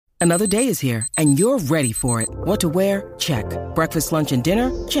Another day is here, and you're ready for it. What to wear? Check. Breakfast, lunch, and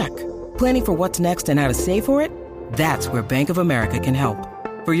dinner? Check. Planning for what's next and how to save for it? That's where Bank of America can help.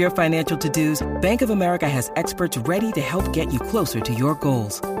 For your financial to-dos, Bank of America has experts ready to help get you closer to your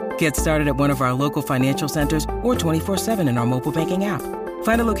goals. Get started at one of our local financial centers or 24/7 in our mobile banking app.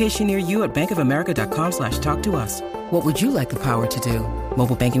 Find a location near you at bankofamerica.com/talktous. What would you like the power to do?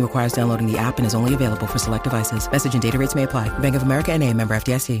 Mobile banking requires downloading the app and is only available for select devices. Message and data rates may apply. Bank of America NA, member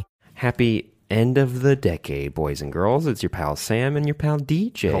FDIC. Happy end of the decade, boys and girls. It's your pal Sam and your pal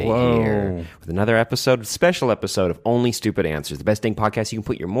DJ here with another special episode of Only Stupid Answers, the best dang podcast you can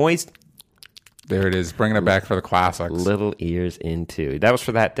put your moist... There it is, bringing it back for the classics. Little ears into. That was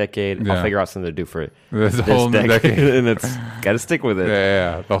for that decade. Yeah. I'll figure out something to do for this whole decade. And it's got to stick with it.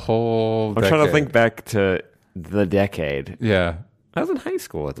 Yeah, the whole decade. I'm trying to think back to the decade. Yeah. I was in high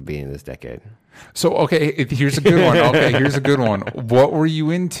school at the beginning of this decade. So, okay, here's a good one. Okay, here's a good one. What were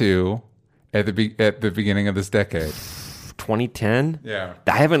you into at the beginning of this decade? 2010? Yeah.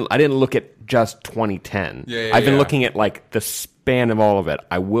 I didn't look at just 2010. I've been looking at like the span of all of it.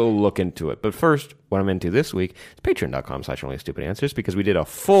 I will look into it. But first, what I'm into this week is patreon.com/onlystupidanswers, because we did a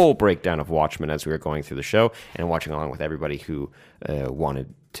full breakdown of Watchmen as we were going through the show and watching along with everybody who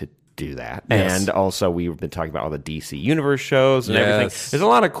wanted to do that. Yes. And also we've been talking about all the DC Universe shows and everything. There's a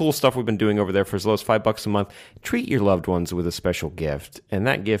lot of cool stuff we've been doing over there for as low as $5 a month. Treat your loved ones with a special gift, and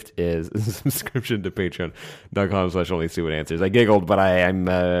that gift is a subscription to patreon.com/onlystupidanswers. I giggled, but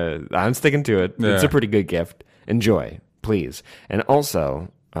I'm sticking to it. Yeah. It's a pretty good gift. Enjoy, please. And also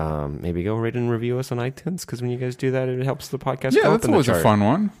maybe go rate and review us on iTunes, because when you guys do that, it helps the podcast go up that's in the always chart. a fun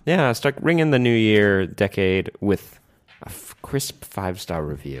one. Yeah, start ringing the new year decade with a crisp 5-star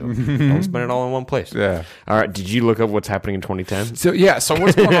review. Don't spend it all in one place. Yeah. All right. Did you look up what's happening in 2010? So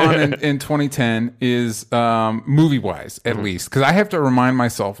what's going on in 2010 is movie-wise, at least, because I have to remind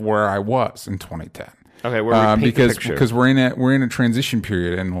myself where I was in 2010. Okay, where we paint the picture. Because we're in a transition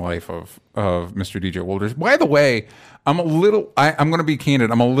period in the life of Mr. DJ Wilders. By the way, I'm going to be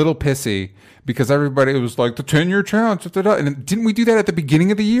candid. I'm a little pissy because everybody was like the 10-year challenge, and didn't we do that at the beginning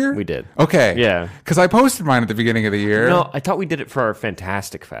of the year? We did. Okay. Yeah. Because I posted mine at the beginning of the year. No, I thought we did it for our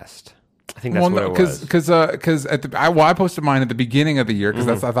Fantastic Fest. I think that's what it was. Because I posted mine at the beginning of the year because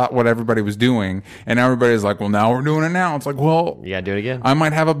that's I thought what everybody was doing, and everybody's like, well, now we're doing it now. It's like, well, you gotta do it again. I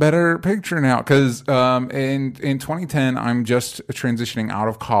might have a better picture now because in 2010 I'm just transitioning out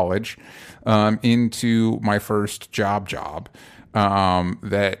of college into my first job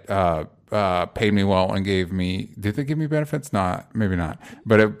that paid me well and gave me. Did they give me benefits? Not, maybe not,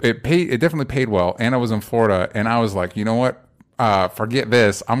 but it definitely paid well, and I was in Florida, and I was like, you know what? Forget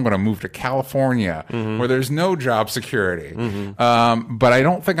this. I'm going to move to California where there's no job security. But I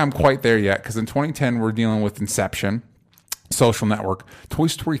don't think I'm quite there yet because in 2010, we're dealing with Inception, Social Network, Toy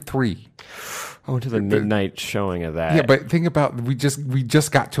Story 3. I went to the midnight showing of that. Yeah, but think about we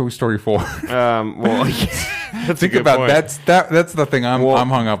just got Toy Story 4. Well, think about that's the thing I'm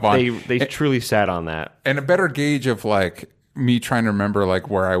hung up on. They truly sat on that. And a better gauge of like me trying to remember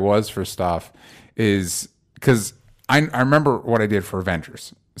like where I was for stuff is because I remember what I did for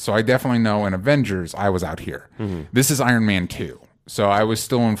Avengers. So I definitely know in Avengers, I was out here. This is Iron Man 2. So I was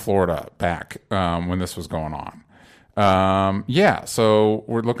still in Florida back when this was going on. So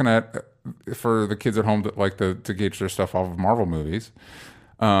we're looking at, for the kids at home that like to gauge their stuff off of Marvel movies,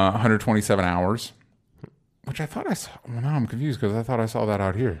 127 hours. Which I thought I saw. Well, now I'm confused because I thought I saw that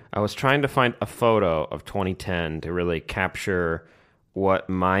out here. I was trying to find a photo of 2010 to really capture what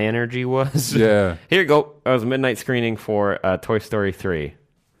my energy was. Yeah. Here you go. I was midnight screening for Toy Story 3.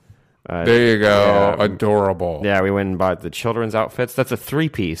 There you go. Yeah. Adorable. Yeah, we went and bought the children's outfits. That's a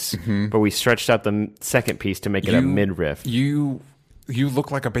 3-piece, but we stretched out the second piece to make it a midriff. You look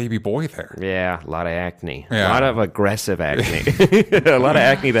like a baby boy there. Yeah, a lot of acne. Yeah. A lot of aggressive acne. A lot of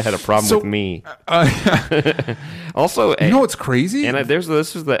acne that had a problem with me. Also, you know what's crazy? And this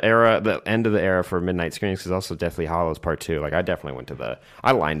was the end of the era for midnight screenings, because also Deathly Hallows Part 2. Like, I definitely went to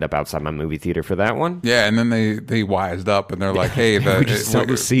I lined up outside my movie theater for that one. Yeah, and then they wised up and they're like, hey, we just sell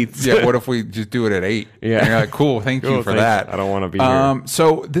the seats. Yeah, what if we just do it at 8? Yeah. And you're like, cool, thank you for that. I don't want to be here.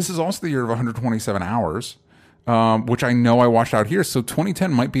 So this is also the year of 127 hours. Which I know I watched out here. So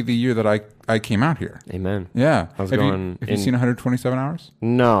 2010 might be the year that I came out here. Amen. Yeah. Have you seen 127 Hours?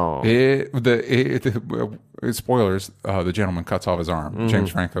 No. Spoilers. The gentleman cuts off his arm.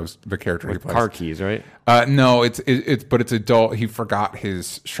 James Franco's the character he plays. Car keys, right? No, it's a dull. He forgot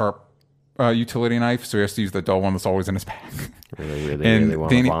his sharp utility knife, so he has to use the dull one that's always in his bag. Really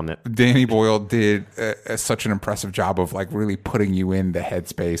want to vomit. Danny Boyle did such an impressive job of like really putting you in the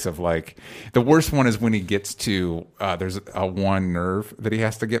headspace of like, the worst one is when he gets to there's a one nerve that he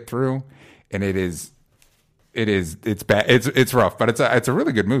has to get through, and it's bad. It's rough, but it's a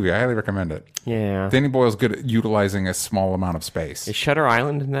really good movie. I highly recommend it. Yeah, Danny Boyle's good at utilizing a small amount of space. Is Shutter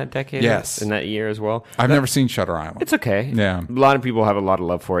Island in that decade? Yes, in that year as well. I've never seen Shutter Island. It's okay. Yeah, a lot of people have a lot of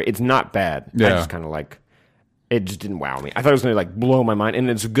love for it. It's not bad. Yeah. I just kind of like. It just didn't wow me. I thought it was going to like blow my mind, and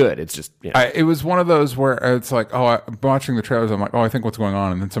it's good. It's just, you know. It was one of those where it's like, I'm watching the trailers. I'm like, I think what's going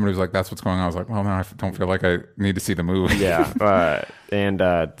on, and then somebody was like, that's what's going on. I was like, well, no, I don't feel like I need to see the movie. Yeah, and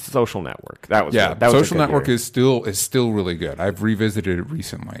Social Network. That was good. That Social Network is still really good. I've revisited it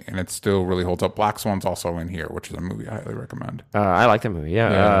recently, and it still really holds up. Black Swan's also in here, which is a movie I highly recommend. I like that movie.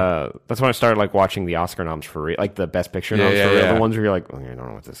 Yeah. That's when I started like watching the Oscar noms for real, like the Best Picture noms for real. The ones where you're like, I don't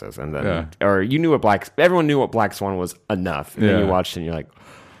know what this is, and then or you knew what everyone knew what Black Swan was enough, and then you watched it and you're like,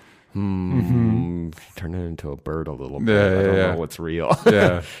 turn it into a bird a little bit. I don't know what's real.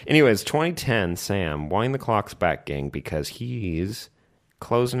 Anyways, 2010, Sam, wind the clocks back, gang, because he's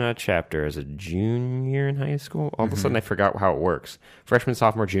closing out a chapter as a junior in high school. All of a sudden, I forgot how it works. Freshman,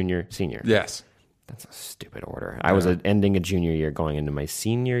 sophomore, junior, senior. Yes. That's a stupid order. I was ending a junior year, going into my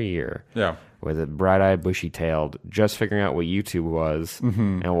senior year. Yeah. With a bright-eyed, bushy-tailed, just figuring out what YouTube was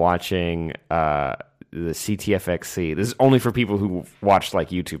and watching the CTFXC. This is only for people who watched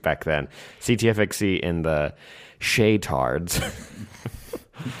like YouTube back then. CTFXC and the Shaytards.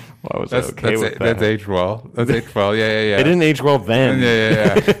 Why was that okay with that? That's aged well. That's aged well. Yeah. It didn't age well then.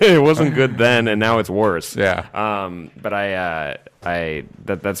 Yeah. It wasn't good then, and now it's worse. Yeah. But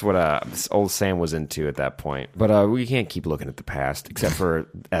that's what old Sam was into at that point. But we can't keep looking at the past, except for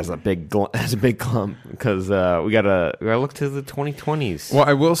as a big clump, because we gotta look to the 2020s. Well,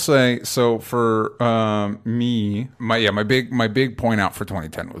 I will say, so for me, my big point out for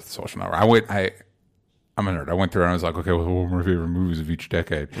 2010 was Social Network. I'm a nerd. I went through and I was like, okay, well, what were my favorite movies of each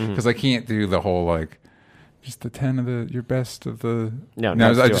decade? Because I can't do the whole like just the 10 of your best of the. No,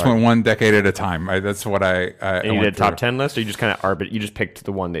 I just went one decade at a time. That's what I and you did a top 10 list, or you just kind of you just picked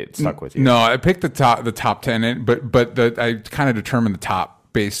the one that stuck with you? No, I picked the top 10, but I kind of determined the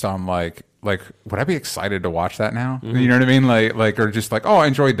top based on like would I be excited to watch that now? You know what I mean? Like or just like, I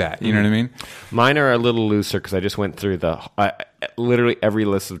enjoyed that. You know what I mean? Mine are a little looser because I just went through literally every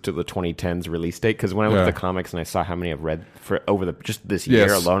list to the 2010s release date, because when I looked at the comics and I saw how many I've read for over just this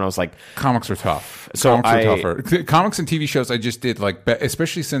year alone, I was like, comics are tough. Comics are tougher. Comics and TV shows I just did like,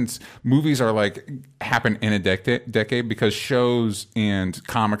 especially since movies are like happen in a decade, because shows and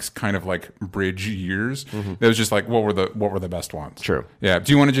comics kind of like bridge years. It was just like, what were the best ones? True. Yeah.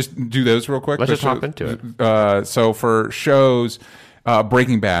 Do you want to just do those real quick? Let's just hop into it. So for shows,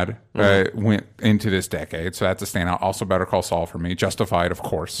 Breaking Bad went into this decade, so that's a standout. Also, Better Call Saul for me. Justified, of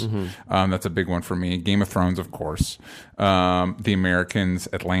course. That's a big one for me. Game of Thrones, of course. The Americans,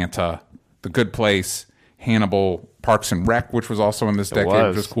 Atlanta, The Good Place, Hannibal, Parks and Rec, which was also in this decade,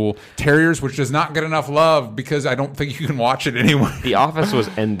 which was cool. Terriers, which does not get enough love because I don't think you can watch it anyway. The Office was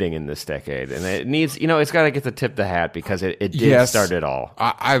ending in this decade, and it needs, it's got to get the tip the hat because it did start it all.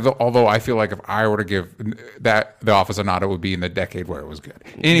 Although I feel like if I were to give The Office a nod, it would be in the decade where it was good.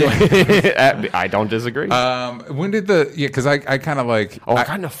 Anyway. I don't disagree. When did because I kind of like... I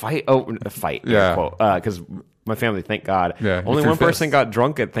got in a fight. A fight. Yeah. Because... my family, thank God. Yeah, only one person got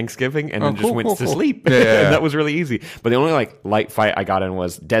drunk at Thanksgiving and then just went to sleep. Yeah. And that was really easy. But the only light fight I got in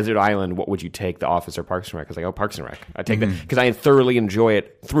was Desert Island. What would you take, The Office or Parks and Rec? I was like, Parks and Rec. I take that because I thoroughly enjoy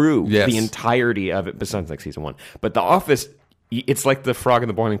it through the entirety of it, besides like season 1. But The Office, it's like the frog in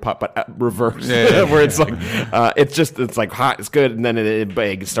the boiling pot, but reverse. Where it's like it's like hot, it's good, and then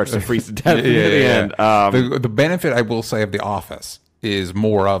it starts to freeze to death at the end. The benefit I will say of The Office is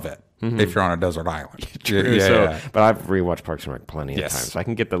more of it. If you're on a desert island. True. But I've rewatched Parks and Rec plenty of times. So I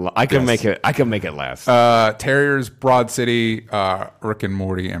can get make it last. Terriers, Broad City, Rick and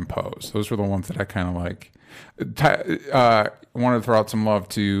Morty, and Pose. Those were the ones that I kind of like. Wanted to throw out some love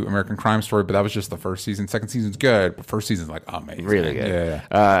to American Crime Story, but that was just the first season. Second season's good, but first season's like amazing. Really good.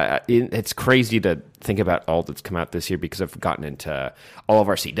 It's crazy to think about all that's come out this year because I've gotten into all of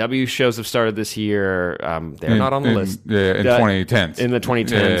our CW shows have started this year. They're not on the list. Yeah, in 2010s. In the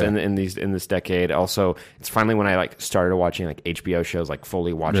 2010s and in this decade. Also, it's finally when I started watching HBO shows,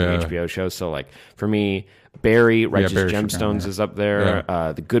 fully watching HBO shows. So for me, Barry, Righteous Gemstones is up there.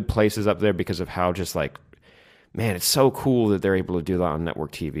 The Good Place is up there because of how just man, it's so cool that they're able to do that on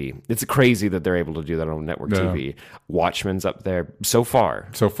network TV. It's crazy that they're able to do that on network TV. Watchmen's up there so far.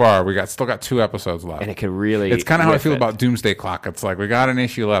 So far, we still got 2 episodes left, and it could really. It's kind of how I feel about Doomsday Clock. It's like we got an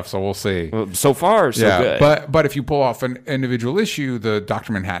issue left, so we'll see. Well, so far, so good. But if you pull off an individual issue, the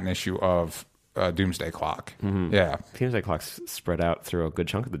Dr. Manhattan issue of Doomsday Clock, Doomsday Clock's spread out through a good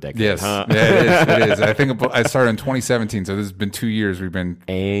chunk of the decade. Yes, huh? yeah, it is. I think I started in 2017, so this has been 2 years. We've been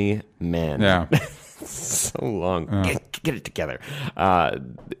amen. Yeah. So long. Get it together.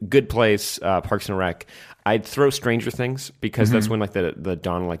 Good Place, Parks and Rec. I'd throw Stranger Things because that's when like the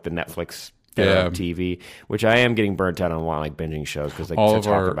dawn of like the Netflix era of TV, which I am getting burnt out on like binging shows because like to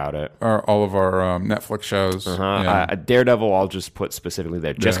talk about it. All of our Netflix shows. Daredevil, I'll just put specifically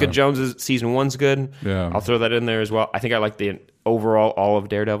there. Jessica Jones' season 1's good. Yeah, I'll throw that in there as well. I think I like the overall all of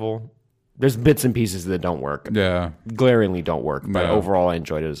Daredevil. There's bits and pieces that don't work. Yeah, glaringly don't work. But overall, I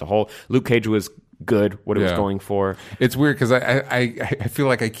enjoyed it as a whole. Luke Cage was good what it was going for. It's weird because I feel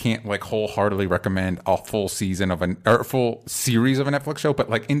like I can't like wholeheartedly recommend a full season of or a full series of a Netflix show, but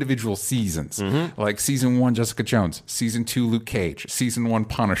like individual seasons, like season 1 Jessica Jones, season 2 Luke Cage, season 1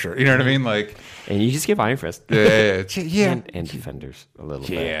 Punisher. You know what I mean? Like, and you just give Iron Fist, and Defenders a little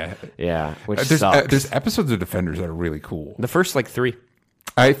bit, Which sucks. There's episodes of Defenders that are really cool. The first like 3,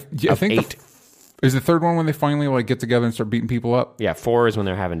 I think 8. Is the third one when they finally like get together and start beating people up? Yeah, 4 is when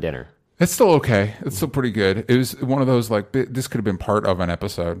they're having dinner. It's still okay. It's still pretty good. It was one of those like this could have been part of an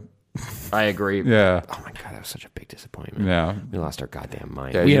episode. I agree. Yeah. Oh my god, that was such a big disappointment. Yeah. We lost our goddamn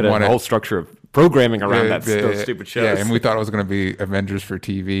mind. Yeah, we had a whole structure of programming around those stupid shows. Yeah, and we thought it was going to be Avengers for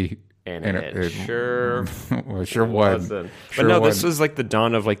TV. And it sure wasn't. But no, this was like the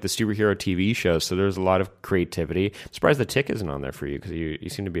dawn of like the superhero TV shows, so there's a lot of creativity. I'm surprised The Tick isn't on there for you because you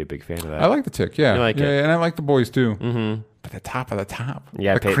seem to be a big fan of that. I like The Tick, yeah. You like it. And I like The Boys too. Mm-hmm. But the top of the top.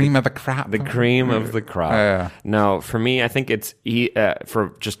 Yeah, the cream of the crop. The cream of the crop. Yeah. No, for me, I think it's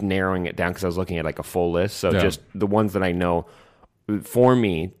for just narrowing it down because I was looking at like a full list. So just the ones that I know for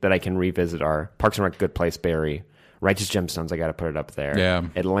me that I can revisit are Parks and Rec, Good Place, Barry, Righteous Gemstones. I got to put it up there. Yeah.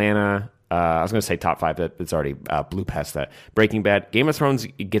 Atlanta. I was going to say top 5, but it's already blew past that. Breaking Bad. Game of Thrones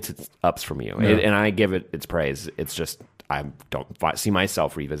gets its ups from you, and I give it its praise. It's just I don't see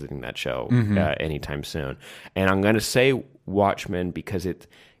myself revisiting that show anytime soon. And I'm going to say Watchmen because it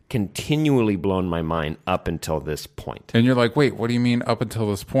continually blown my mind up until this point. And you're like, wait, what do you mean up until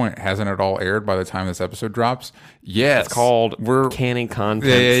this point? Hasn't it all aired by the time this episode drops? Yes. It's called we're canning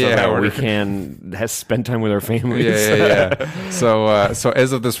content so that we can spend time with our families. So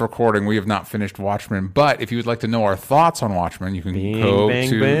as of this recording, we have not finished Watchmen. But if you would like to know our thoughts on Watchmen, you can go to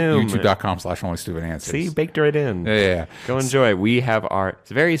youtube.com/onlystupid answers. See, baked right in. Yeah. Go enjoy. We have our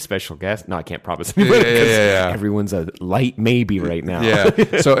very special guest. No, I can't promise anything because everyone's a light maybe right now.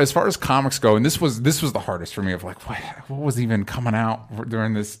 Yeah. So as far as comics go, and this was the hardest for me of like, what was even coming out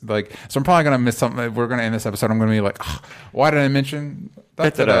during this? Like, so I'm probably going to miss something. We're going to end this episode. I'm going to be like, why did I mention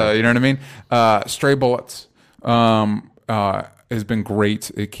that? You know what I mean? Stray Bullets has been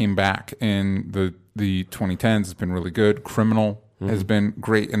great. It came back in the 2010s. It's been really good. Criminal has been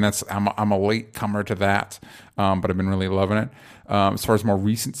great, and I'm a late comer to that, but I've been really loving it. As far as more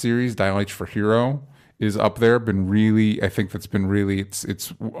recent series, Dial H for Hero is up there. Been really, I think that's been really. It's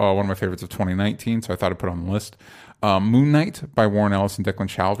one of my favorites of 2019. So I thought I'd put it on the list. Moon Knight by Warren Ellis and Declan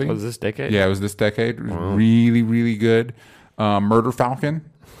Shalvey. Was this decade? Yeah, it was this decade. It was really, really good. Murder Falcon,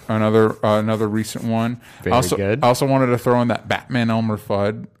 another recent one. Very good. I also wanted to throw in that Batman Elmer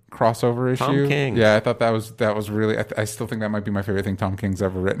Fudd crossover issue. Tom King. Yeah, I thought that was really. I still think that might be my favorite thing Tom King's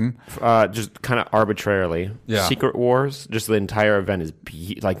ever written. Just kind of arbitrarily. Yeah. Secret Wars. Just the entire event is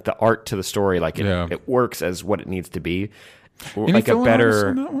like the art to the story. Like it works as what it needs to be. Any like a better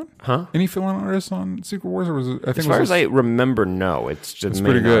on that one? Huh? Any fill-in artists on Secret Wars, or was it? I think as far as I remember, no. It's just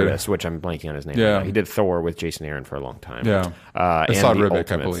the main artist, which I'm blanking on his name. Yeah, he did Thor with Jason Aaron for a long time. Yeah, and Assad the Ribic,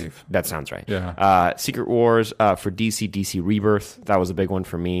 Ultimates. I believe. That sounds right. Yeah. Secret Wars for DC Rebirth. That was a big one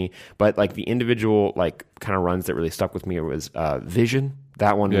for me. But like the individual like kind of runs that really stuck with me was Vision.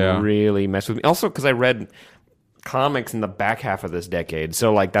 That one really messed with me. Also because I read comics in the back half of this decade,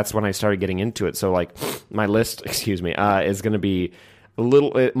 so like that's when I started getting into it. So like my list, is going to be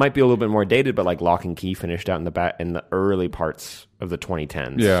it might be a little bit more dated, but like Lock and Key finished out in the early parts of the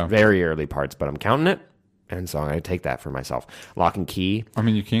 2010s. Yeah. Very early parts, but I'm counting it, and so I'm going to take that for myself. Lock and Key. I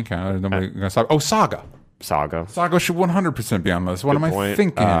mean, you can't count it. Nobody gonna stop. Oh, Saga should 100% be on this. What am I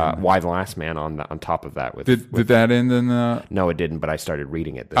thinking? Why the Last Man on top of that? Did that end in? No, it didn't. But I started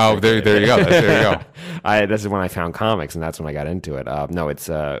reading it. There you go. There you go. This is when I found comics, and that's when I got into it. No, it's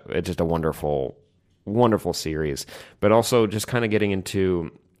just a wonderful series, but also just kind of getting into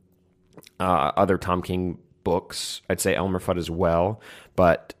other Tom King books. I'd say Elmer Fudd as well,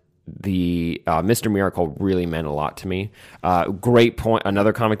 but the Mr. Miracle really meant a lot to me. Great point.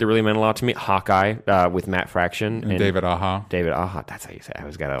 Another comic that really meant a lot to me, Hawkeye, with Matt Fraction and David Aja. David Aja. That's how you say it. I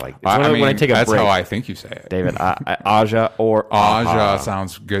always gotta like. When I take a break. That's how I think you say it. David Aja or Aja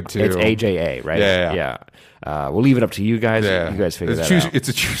sounds good too. It's AJA, right? Yeah. We'll leave it up to you guys. Yeah. You guys figure that out. It's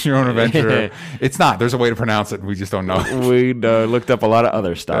a choose your own adventure. It's not. There's a way to pronounce it. We just don't know. We looked up a lot of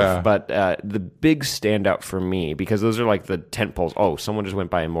other stuff, but the big standout for me, because those are like the tent poles. Oh, someone just went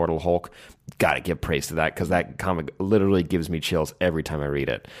by Immortal Hulk. Got to give praise to that, because that comic literally gives me chills every time I read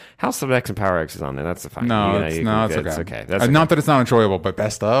it. House of X and Power X is on there. That's the fine. No, it's okay. That's not that it's not enjoyable, but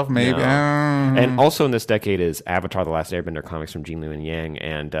best of maybe. No. And also in this decade is Avatar: The Last Airbender comics from Gene Luen Yang,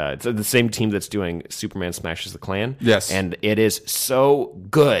 and it's the same team that's doing Superman Smashes the Klan. Yes, and it is so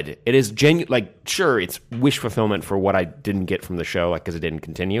good. It is genuine. Like, sure, it's wish fulfillment for what I didn't get from the show, like because it didn't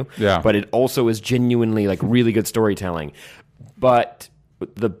continue. Yeah, but it also is genuinely like really good storytelling. But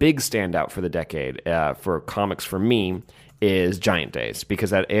the big standout for the decade for comics for me is Giant Days,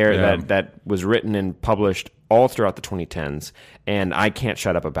 because that was written and published all throughout the 2010s, and I can't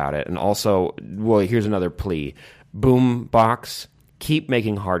shut up about it. And also, well, here's another plea. Boombox, keep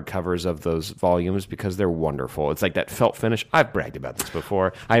making hardcovers of those volumes, because they're wonderful. It's like that felt finish. I've bragged about this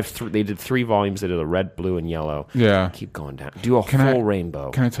before. I have they did 3 volumes. They did a red, blue, and yellow. Yeah. Keep going down. Do a full rainbow.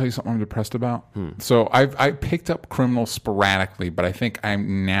 Can I tell you something I'm depressed about? So I picked up Criminal sporadically, but I think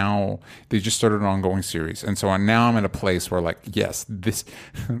they just started an ongoing series. And so I'm in a place where, like, yes, this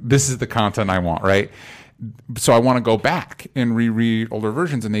is the content I want, right? So I want to go back and reread older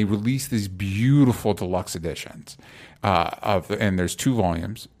versions, and they released these beautiful deluxe editions and there's 2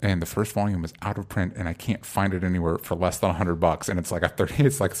 volumes, and the first volume is out of print, and I can't find it anywhere for less than $100, and it's like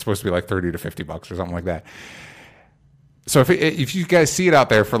it's supposed to be like $30 to $50 or something like that. So if you guys see it out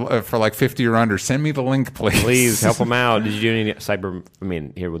there for like 50 or under, send me the link, please. Please help them out. Did you do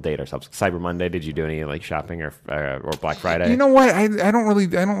any here we'll date ourselves. Cyber Monday. Did you do any like shopping or Black Friday? You know what? I don't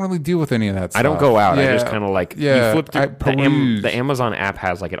really deal with any of that stuff. I don't go out. Yeah. I just kind of like you flip through. The Amazon app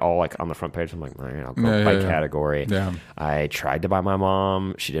has like it all like on the front page. I'm like, all right, I'll go by category. Yeah. I tried to buy my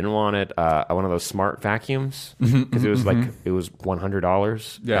mom. She didn't want it. One of those smart vacuums, because it was like it was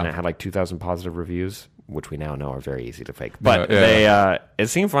 $100. Yeah. And it had like 2,000 positive reviews, which we now know are very easy to fake. But it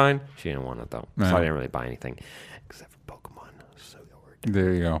seemed fine. She didn't want it, though. So I didn't really buy anything except for Pokemon. So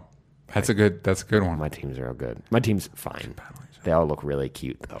there you go. That's a good one. My team's real good. My team's fine. They all look really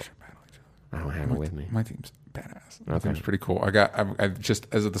cute, though. I don't have it with me. My team's badass. My team's pretty cool. I just,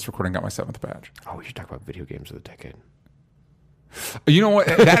 as of this recording, got my 7th badge. Oh, we should talk about video games of the decade. You know what?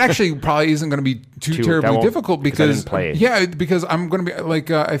 That actually probably isn't going to be too terribly difficult, because I didn't play it. Because I'm going to be like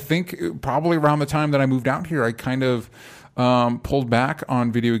I think probably around the time that I moved out here, I kind of pulled back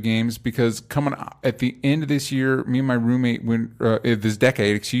on video games, because coming at the end of this year, me and my roommate me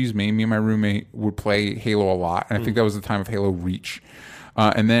and my roommate would play Halo a lot, and I think that was the time of Halo Reach.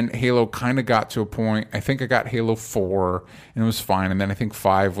 And then Halo kind of got to a point. I think I got Halo 4 and it was fine, and then I think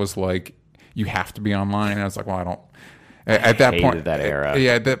 5 was like you have to be online, and I was like, well, I don't. At that point, that era.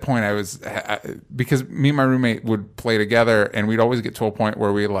 Yeah, at that point, I was because me and my roommate would play together, and we'd always get to a point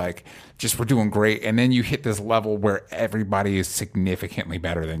where we like just were doing great, and then you hit this level where everybody is significantly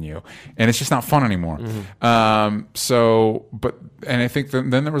better than you, and it's just not fun anymore. And I think then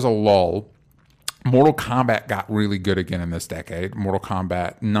there was a lull. Mortal Kombat got really good again in this decade. Mortal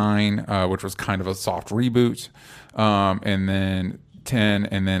Kombat 9, which was kind of a soft reboot, and then 10,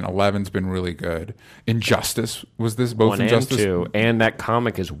 and then 11's been really good. Injustice was this, both 1 Injustice and 2, and that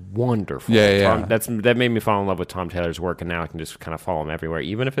comic is wonderful. Yeah. That made me fall in love with Tom Taylor's work, and now I can just kind of follow him everywhere,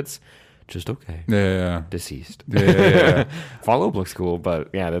 even if it's just okay. Yeah. Deceased. Yeah. Follow looks cool, but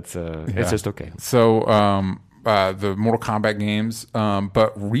it's just okay. So the Mortal Kombat games,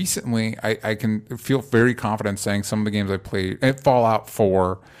 but recently I can feel very confident saying some of the games I played, and Fallout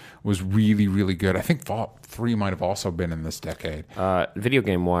 4 was really, really good. I think Fallout 3 might have also been in this decade. Video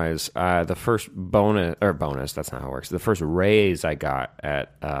game wise, the first bonus, that's not how it works. The first raise I got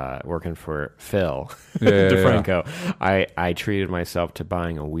at working for Phil DeFranco, I treated myself to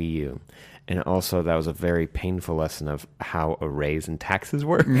buying a Wii U. And also that was a very painful lesson of how a raise and taxes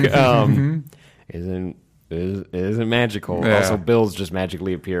work. Isn't magical. Yeah. Also, bills just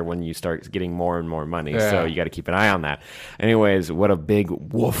magically appear when you start getting more and more money. Yeah. So you got to keep an eye on that. Anyways, what a big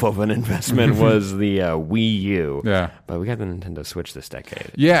woof of an investment was the Wii U. Yeah. But we got the Nintendo Switch this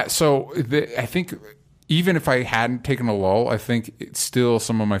decade. Yeah. So I think even if I hadn't taken a lull, I think it's still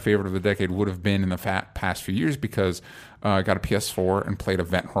some of my favorite of the decade would have been in the past few years, because I got a PS4 and played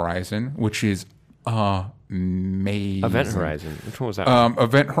Event Horizon, which is amazing. Event Horizon. Which one was that?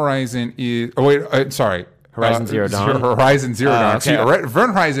 Event Horizon is... Horizon Zero Dawn. Horizon Zero Dawn. Okay. See,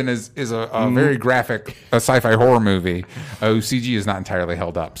 Event Horizon is a very graphic sci-fi horror movie. CG is not entirely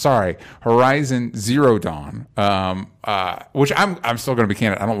held up. Sorry, Horizon Zero Dawn. Which I'm still going to be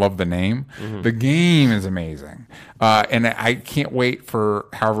candid. I don't love the name. The game is amazing, and I can't wait for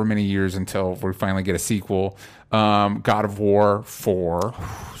however many years until we finally get a sequel. God of War 4.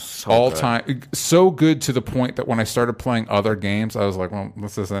 All time, so good to the point that when I started playing other games, I was like, well,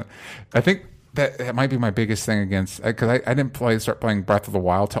 this isn't. I think that might be my biggest thing against, because I didn't start playing Breath of the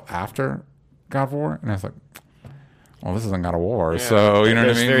Wild till after God of War, and I was like, well, this isn't God of War, so you know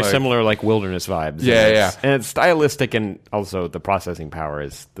what I mean? Very similar, like wilderness vibes. Yeah. And it's stylistic, and also the processing power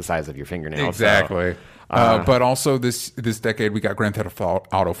is the size of your fingernail. Exactly. So, but also this decade we got Grand Theft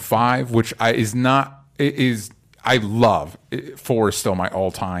Auto 5, which I love. 4 is still my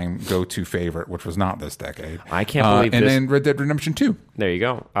all-time go-to favorite, which was not this decade. I can't believe and this. then Red Dead Redemption 2. There you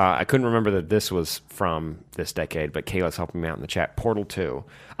go. I couldn't remember that this was from this decade, but Kayla's helping me out in the chat. Portal 2.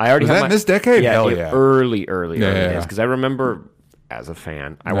 I already Was that in this decade? Yeah, Hell yeah. early days. Because I remember, as a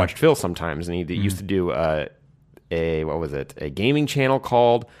fan, I watched Phil sometimes, and he used to do a gaming channel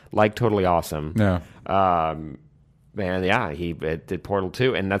called Like Totally Awesome. Yeah. He did Portal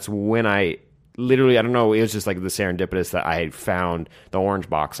 2, and that's when I literally, I don't know, it was just like the serendipitous that I found the orange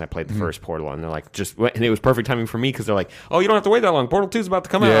box and I played the first Portal, and they're like, and it was perfect timing for me because they're like, oh, you don't have to wait that long. Portal 2 is about to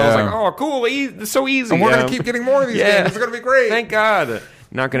come out. I was like, oh, cool, it's so easy. And we're going to keep getting more of these games. It's going to be great. Thank God.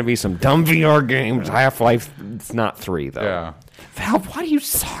 Not going to be some dumb VR games. Half-Life, it's not 3, though. Yeah. Valve, why do you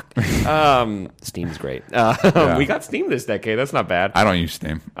suck? Steam's great. We got Steam this decade. That's not bad. I don't use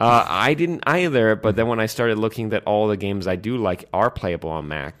Steam. I didn't either, but then when I started looking that all the games I do like are playable on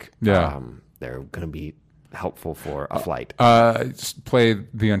Mac, they're going to be helpful for a flight. Played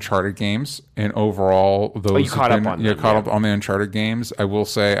the Uncharted games, and overall, those you caught up on them, caught up on the Uncharted games. I will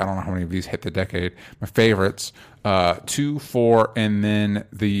say, I don't know how many of these hit the decade. My favorites, 2, 4, and then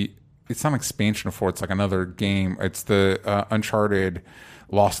it's not an expansion of 4. It's like another game. It's the Uncharted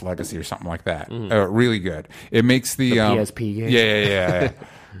Lost Legacy or something like that. Really good. It makes the PSP game.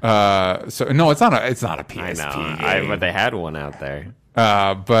 Yeah. So no, it's not a PSP game. But they had one out there.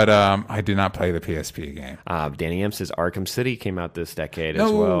 But I did not play the PSP game. Danny M says Arkham City came out this decade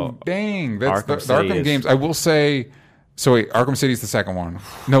as well. Dang. That's the Arkham games. I will say, so wait, Arkham City is the second one.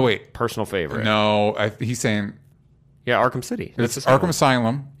 No, wait. Personal favorite. No, he's saying... Yeah, Arkham City. It's Arkham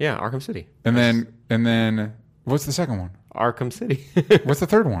Asylum. Yeah, Arkham City. And then, what's the second one? Arkham City. What's the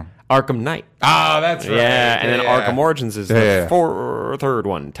third one? Arkham Knight. Oh, that's right. Yeah, and then Arkham Origins is the third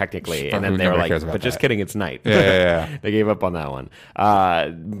one, technically. And then they were like, but just kidding, it's Knight. Yeah. They gave up on that one.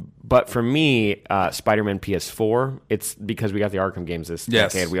 But for me, Spider-Man PS4, it's because we got the Arkham games this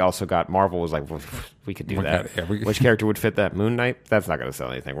decade. We also got, Marvel was like, well, we could do that. Which character would fit that? Moon Knight? That's not going to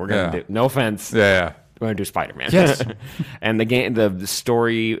sell anything. We're going to do, no offense. Yeah. We're going to do Spider-Man. Yes. And the game, the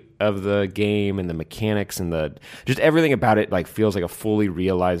story of the game and the mechanics and just everything about it like feels like a fully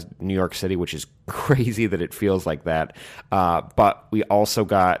realized New York City, which is crazy that it feels like that. But we also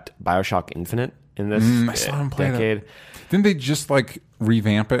got BioShock Infinite in this decade. Didn't they just like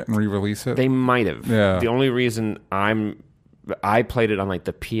revamp it and re-release it? They might have. Yeah. The only reason I played it on like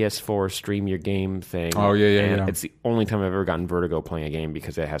the PS4 stream your game thing. Oh yeah. It's the only time I've ever gotten vertigo playing a game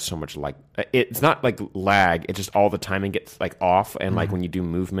because it has so much like it's not like lag. It's just all the timing gets like off, and like when you do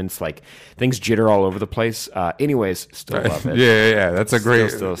movements, like things jitter all over the place. Anyways, still love it. Yeah. That's a great,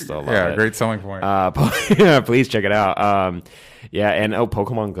 still love it. Great selling point. Please check it out. And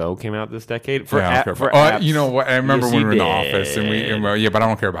Pokemon Go came out this decade. You know what? I remember when we were in the office, and but I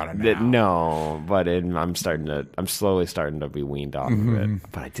don't care about it now. No, but I'm slowly starting to be weaned off of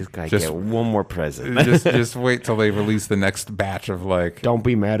it. But I just gotta get one more present. just wait till they release the next batch of like. Don't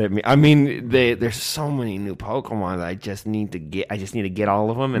be mad at me. I mean, there's so many new Pokemon that I just need to get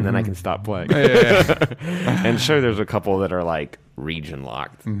all of them, and then I can stop playing. And sure, there's a couple that are like region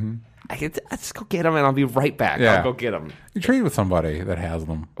locked. Let's go get them, and I'll be right back. Yeah. I'll go get them. You trade with somebody that has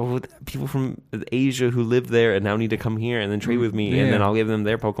them. Oh, people from Asia who live there and now need to come here and then trade with me, and then I'll give them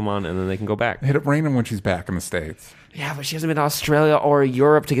their Pokemon, and then they can go back. Hit up Raina when she's back in the States. Yeah, but she hasn't been to Australia or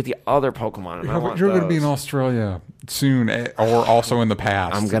Europe to get the other Pokemon. You're going to be in Australia soon, or also in the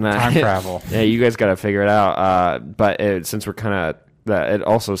past. I'm gonna time travel. Yeah, you guys got to figure it out. But since we're kind of it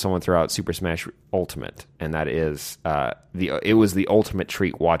also someone threw out Super Smash Ultimate, and that is it was the ultimate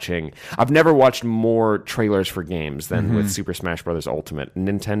treat watching. I've never watched more trailers for games than with Super Smash Brothers Ultimate.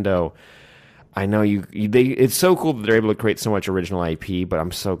 Nintendo, I know it's so cool that they're able to create so much original IP, but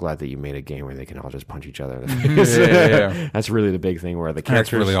I'm so glad that you made a game where they can all just punch each other in the face. That's really the big thing where the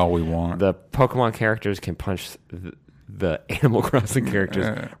characters. That's really all we want. The Pokemon characters can punch the Animal Crossing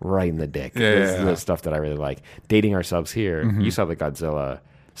characters right in the dick. This is the stuff that I really like. Dating ourselves here. You saw the Godzilla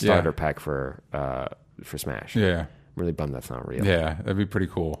starter pack for Smash. Yeah. I'm really bummed that's not real. Yeah, that'd be pretty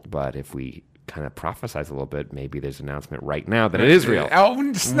cool. But if we kind of prophesize a little bit, maybe there's an announcement right now that it is real.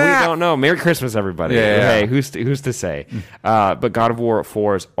 Oh, snap. We don't know. Merry Christmas, everybody. Hey, who's to say? But God of War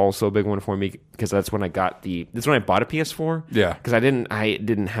 4 is also a big one for me because that's when I bought a PS4. Yeah. Because I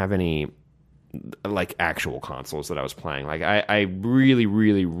didn't have any like actual consoles that I was playing. Like I really,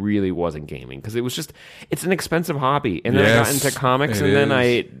 really, really wasn't gaming because it's an expensive hobby. And then I got into comics, and then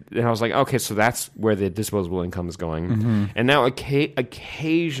I was like, okay, so that's where the disposable income is going. And now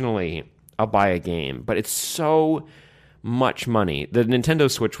occasionally I'll buy a game, but it's so much money. The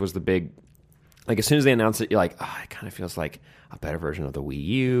Nintendo Switch was the big, like as soon as they announced it, you're like, it kind of feels like a better version of the Wii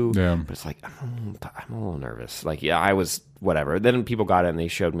U. Yeah. But it's like, I'm a little nervous. Like, yeah, I was, whatever. Then people got it and they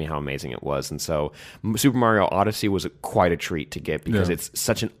showed me how amazing it was. And so Super Mario Odyssey was quite a treat to get because it's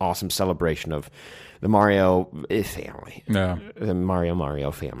such an awesome celebration of the Mario family. Yeah. The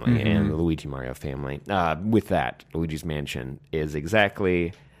Mario family and the Luigi Mario family. With that, Luigi's Mansion is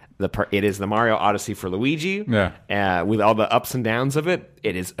exactly... It is the Mario Odyssey for Luigi. Yeah. With all the ups and downs of it,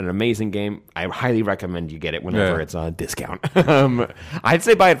 it is an amazing game. I highly recommend you get it whenever it's on discount. I'd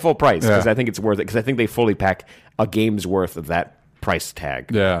say buy it full price because I think it's worth it because I think they fully pack a game's worth of that price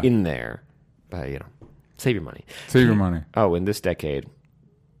tag in there. But, save your money. Save your money. Oh, in this decade,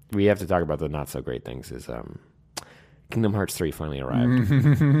 we have to talk about the not so great things is Kingdom Hearts 3 finally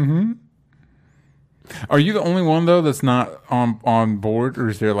arrived. Are you the only one, though, that's not on board? Or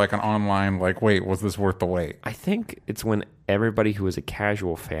is there like an online, like, wait, was this worth the wait? I think it's when everybody who was a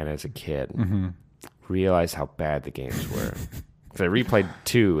casual fan as a kid realized how bad the games were. Because I replayed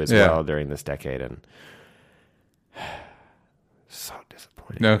 2 as well during this decade, and so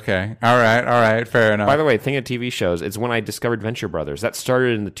disappointing. Okay. All right. Fair enough. By the way, thing of TV shows, it's when I discovered Venture Brothers. That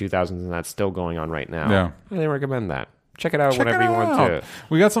started in the 2000s, and that's still going on right now. Yeah. I really recommend that. Check it out whenever you want to.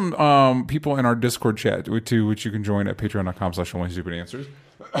 We got some people in our Discord chat too, which you can join at patreon.com/onlystupid answers.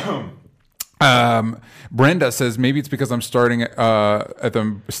 Brenda says maybe it's because I'm staring at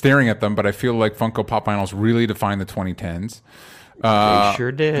them, but I feel like Funko Pop vinyls really define the 2010s. They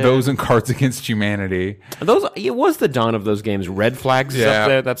sure did. Those and Cards Against Humanity. It was the dawn of those games. Red Flags is up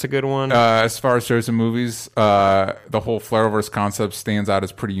there. That's a good one. As far as shows and movies, the whole Flareverse concept stands out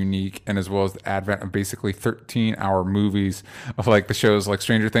as pretty unique, and as well as the advent of basically 13-hour movies of like the shows like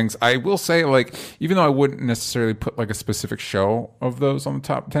Stranger Things. I will say, like, even though I wouldn't necessarily put like a specific show of those on the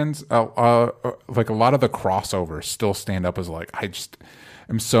top 10s, like a lot of the crossovers still stand up as like, I just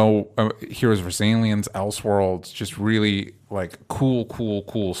am so Heroes vs. Aliens, Elseworlds, just really like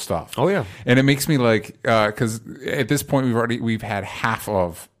cool stuff. Oh yeah, and it makes me like because at this point we've had half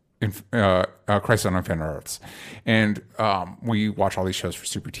of Crisis on Infinite Earths, and we watch all these shows for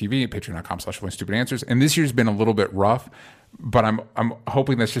Super TV at patreon.com/onlystupid-answers, and this year's been a little bit rough. But I'm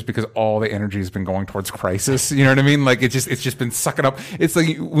hoping that's just because all the energy has been going towards Crisis. You know what I mean? Like it's just been sucking up. It's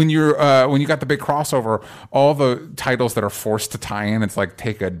like when you got the big crossover, all the titles that are forced to tie in, it's like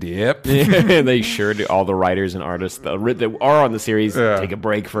take a dip. They sure do. All the writers and artists that are on the series take a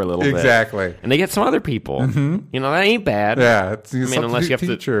break for a little bit. Exactly. And they get some other people. That ain't bad. Yeah. Unless you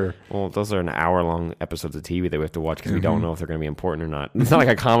have to. Well, those are an hour-long episodes of TV that we have to watch because we don't know if they're going to be important or not. It's not like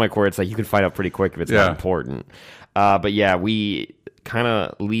a comic where it's like you can find out pretty quick if it's not important. But yeah, we kind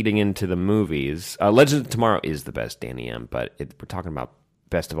of leading into the movies. Legends of Tomorrow is the best, Danny M, but we're talking about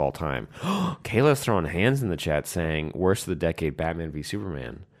best of all time. Kayla's throwing hands in the chat saying, worst of the decade, Batman v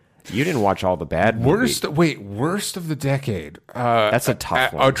Superman. You didn't watch all the bad movies. Worst of the decade. That's a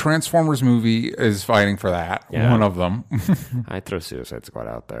tough one. A Transformers movie is fighting for that. Yeah. One of them. I'd throw Suicide Squad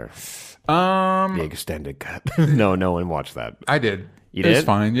out there. The extended cut. No one watched that. I did. You did? It's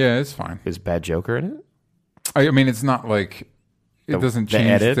fine. Yeah, it's fine. Is Bad Joker in it? I mean, it's not like it doesn't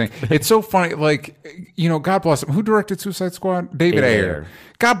change the thing. It's so funny. Like, God bless him. Who directed Suicide Squad? David Ayer.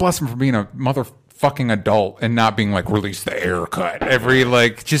 God bless him for being a motherfucking adult and not being like, release the Ayer cut. Every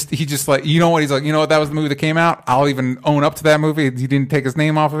he just like, you know what? He's like, that was the movie that came out. I'll even own up to that movie. He didn't take his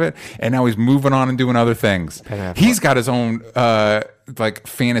name off of it. And now he's moving on and doing other things. He's got his own like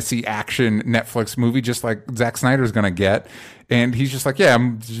fantasy action Netflix movie, just like Zack Snyder's going to get. And he's just like, yeah,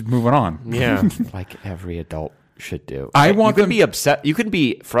 I'm just moving on. Yeah, like every adult should do. You can be upset. You can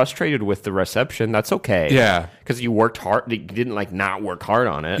be frustrated with the reception. That's okay. Yeah, because you worked hard. You didn't not work hard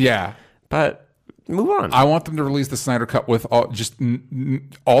on it. Yeah, but move on. I want them to release the Snyder Cut with all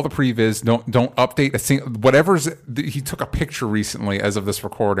the previs. Don't update a single whatever's. He took a picture recently, as of this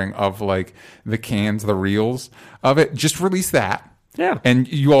recording, of like the reels of it. Just release that. Yeah, and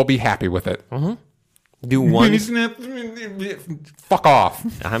you all be happy with it. Mm-hmm. do one. Fuck off.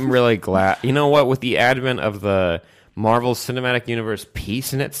 I'm really glad. You know what? With the advent of the Marvel Cinematic Universe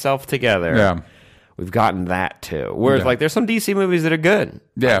piecing itself together, we've gotten that too. Whereas, like, there's some DC movies that are good.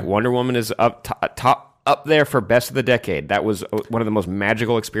 Yeah, like Wonder Woman is up there for best of the decade. That was one of the most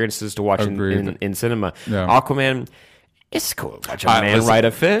magical experiences to watch in cinema. Yeah. Aquaman. It's cool to watch a man ride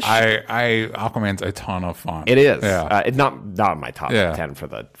a fish. Aquaman's a ton of fun. It is. Yeah. It's not my top 10 for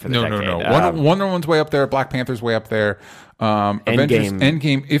the decade. No. Wonder Woman's way up there. Black Panther's way up there.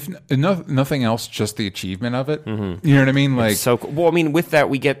 Endgame. If nothing else, just the achievement of it. Mm-hmm. You know what I mean? Like, it's so cool. Well, I mean, with that,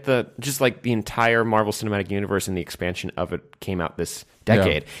 we get the entire Marvel Cinematic Universe and the expansion of it came out this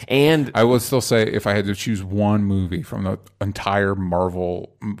decade. Yeah. And I would still say, if I had to choose one movie from the entire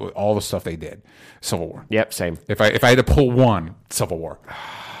Marvel, all the stuff they did, Civil War. Yep, same. If I had to pull one, Civil War.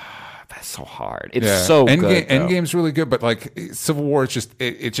 That's so hard. It's so good. Endgame's really good, but like Civil War, it's just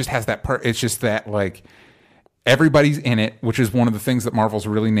it just has that part. It's just that, like, everybody's in it, which is one of the things that Marvel's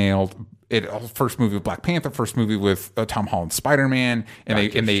really nailed. First movie with Black Panther, first movie with Tom Holland Spider-Man, and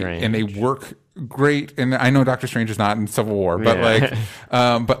they work great. And I know Doctor Strange is not in Civil War, but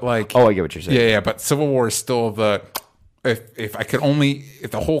but like, oh, I get what you're saying. Yeah. But Civil War is still the. If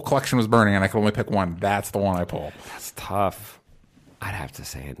the whole collection was burning and I could only pick one, that's the one I pull. That's tough. I'd have to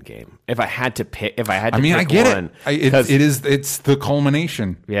say Endgame. If I had to pick one. I get it. It's the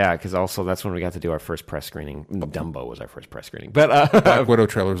culmination. Yeah, because also that's when we got to do our first press screening. Dumbo was our first press screening. But Black Widow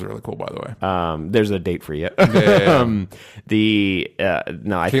trailer is really cool, by the way. There's a date for you. Yeah.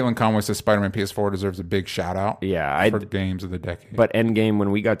 Caitlin Conway says Spider-Man PS4 deserves a big shout out. Yeah, for games of the decade. But Endgame, when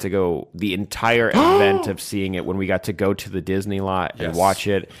we got to go, the entire event of seeing it, when we got to go to the Disney lot and watch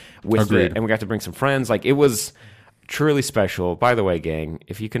it and we got to bring some friends, like, it was truly special. By the way, gang,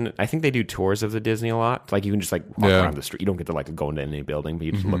 if you can, I think they do tours of the Disney a lot. Like, you can just like walk around the street. You don't get to like go into any building, but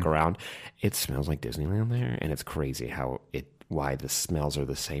you just look around. It smells like Disneyland there, and it's crazy why the smells are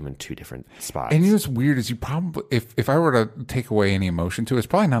the same in two different spots. And you know what's weird is you probably, if I were to take away any emotion to it, it's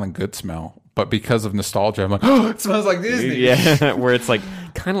probably not a good smell. But because of nostalgia, I'm like, oh, it smells like Disney. Yeah, where it's like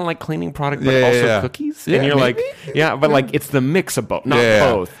kind of like cleaning product, but also cookies. Yeah, and you're like, but like it's the mix of both, not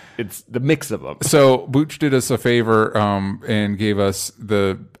both. It's the mix of them. So Booch did us a favor and gave us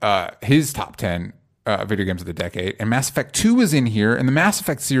his top 10 video games of the decade. And Mass Effect 2 is in here. And the Mass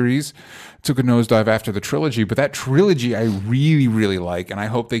Effect series took a nosedive after the trilogy. But that trilogy I really, really like. And I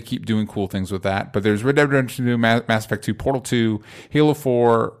hope they keep doing cool things with that. But there's Red Dead Redemption 2, Mass Effect 2, Portal 2, Halo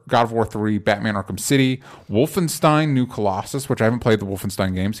 4, God of War 3, Batman Arkham City, Wolfenstein New Colossus, which I haven't played the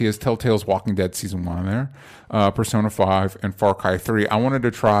Wolfenstein games. He has Telltale's Walking Dead Season 1 in there. Persona 5, and Far Cry 3. I wanted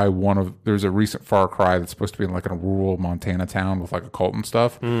to try there's a recent Far Cry that's supposed to be in like a rural Montana town with like a cult and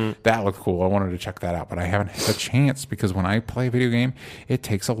stuff. That looked cool. I wanted to check that out, but I haven't had a chance because when I play a video game, it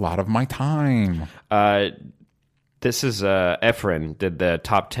takes a lot of my time. This is Efren did the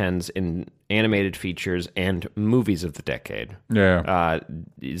top 10s in animated features and movies of the decade. Yeah.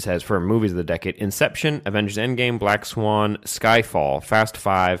 It says for movies of the decade: Inception, Avengers Endgame, Black Swan, Skyfall, Fast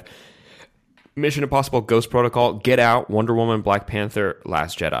 5, Mission Impossible, Ghost Protocol, Get Out, Wonder Woman, Black Panther,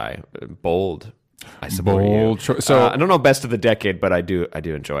 Last Jedi. Bold. I support you. So I don't know best of the decade, but I do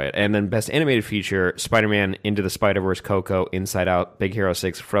enjoy it. And then best animated feature: Spider-Man, Into the Spider-Verse, Coco, Inside Out, Big Hero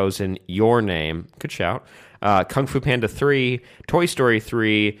 6, Frozen, Your Name. Good shout. Kung Fu Panda 3, Toy Story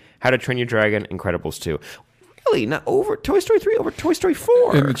 3, How to Train Your Dragon, Incredibles 2. Really, not over Toy Story 3 over Toy Story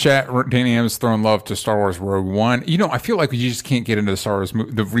 4. In the chat, Danny M is throwing love to Star Wars Rogue One. You know, I feel like you just can't get into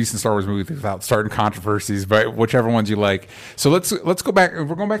the recent Star Wars movies without starting controversies, but whichever ones you like. So let's go back. We're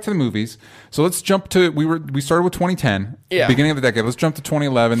going back to the movies. So let's jump to we started with 2010, beginning of the decade. Let's jump to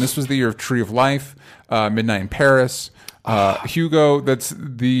 2011. This was the year of Tree of Life, Midnight in Paris, Hugo. That's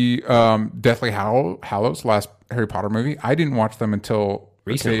the Deathly Hallows, last Harry Potter movie. I didn't watch them until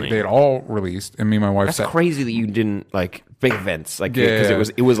recently. They had all released, and me and my wife. That's crazy that you didn't like big events, like because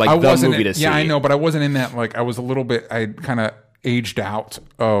it was like the movie to see. Yeah, I know, but I wasn't in that. Like I was a little bit. I kind of aged out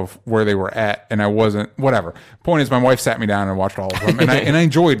of where they were at, and I wasn't. Whatever. Point is, my wife sat me down and watched all of them, and I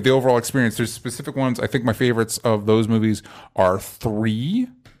enjoyed the overall experience. There's specific ones. I think my favorites of those movies are 3,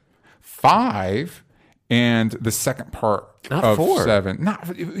 5. And the second part of 4. 7.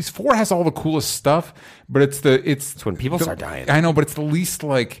 4 has all the coolest stuff, but it's when people start dying. I know, but it's the least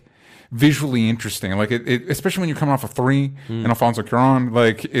like visually interesting. Like it especially when you're coming off of 3 and Alfonso Cuarón.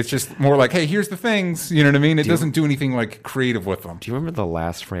 Like it's just more like, hey, here's the things. You know what I mean? It doesn't do anything like creative with them. Do you remember the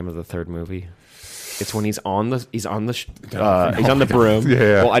last frame of the third movie? It's when he's on the broom.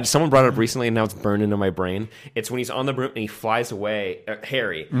 Yeah. Well, someone brought it up recently, and now it's burned into my brain. It's when he's on the broom and he flies away,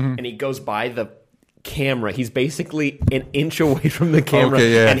 Harry, and he goes by the camera. He's basically an inch away from the camera,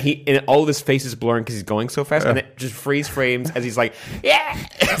 and all of his face is blurring because he's going so fast, and it just freeze frames as he's like, yeah.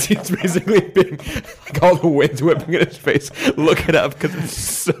 He's basically being like all the wind's whipping in his face. Look it up because it's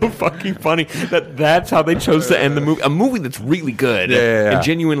so fucking funny that's how they chose to end the movie. A movie that's really good and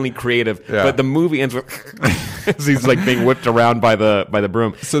genuinely creative, but the movie ends with as he's like being whipped around by the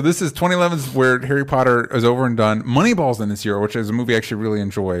broom. So this is 2011's where Harry Potter is over and done. Moneyball's in this year, which is a movie I actually really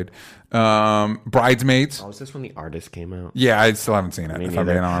enjoyed. Bridesmaids. Oh, is this when The Artist came out? Yeah, I still haven't seen it, if I'm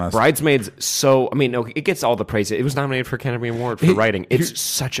being honest. Bridesmaids, it gets all the praise. It was nominated for Academy Award for writing. It's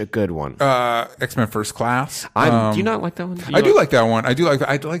such a good one. X-Men First Class. Do you not like that one? I do like that one. I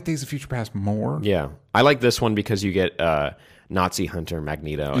like Days of Future Past more. Yeah. I like this one because you get Nazi Hunter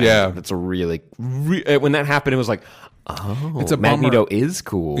Magneto. Yeah. That's a really... when that happened, it was like... Oh, it's a Magneto is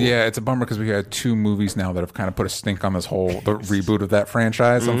cool. Yeah, it's a bummer because we had 2 movies now that have kind of put a stink on the reboot of that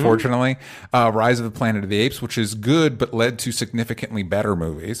franchise, unfortunately. Rise of the Planet of the Apes, which is good, but led to significantly better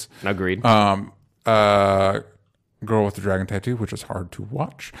movies. Agreed. Girl with the Dragon Tattoo, which is hard to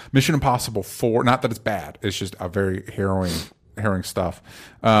watch. Mission Impossible 4, not that it's bad, it's just a very harrowing stuff.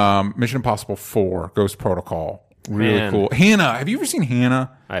 Mission Impossible 4, Ghost Protocol. Really cool. Hannah. Have you ever seen Hannah?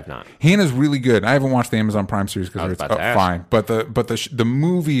 I have not. Hannah's really good. I haven't watched the Amazon Prime series because it's fine. But the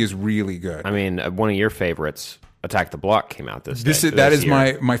movie is really good. I mean, one of your favorites, Attack the Block, came out this year. That is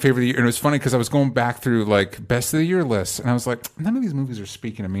my favorite of the year. And it was funny because I was going back through like best of the year lists, and I was like, none of these movies are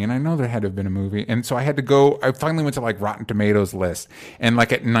speaking to me. And I know there had to have been a movie, and so I had to go. I finally went to like Rotten Tomatoes list, and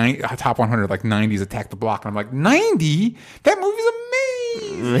like at top 100, like 90s Attack the Block, and I'm like, 90? That movie's amazing.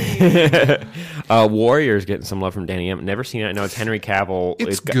 Warriors getting some love from Danny M. Never seen it. I know it's Henry Cavill.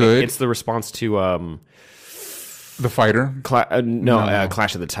 It's good. It's the response to The Fighter.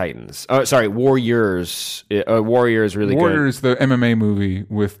 Clash of the Titans. Sorry, Warriors. Warriors really good. Warriors, the MMA movie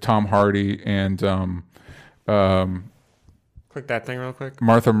with Tom Hardy and click that thing real quick.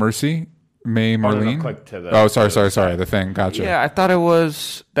 Martha Marlene. Click to the, sorry. The thing. Gotcha. Yeah, I thought it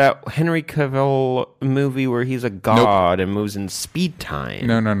was that Henry Cavill movie where he's a god and moves in speed time.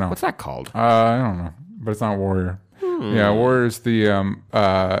 No. What's that called? I don't know, but it's not Warrior. Yeah, Warrior's the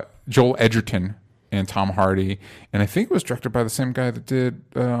Joel Edgerton and Tom Hardy, and I think it was directed by the same guy that did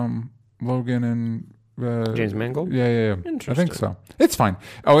Logan and James Mangold. Yeah. I think so. It's fine.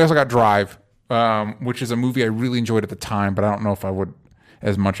 Oh, we also got Drive, which is a movie I really enjoyed at the time, but I don't know if I would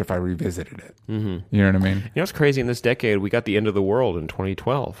as much if I revisited it. Mm-hmm. You know what I mean? You know what's crazy? In this decade, we got The End of the World in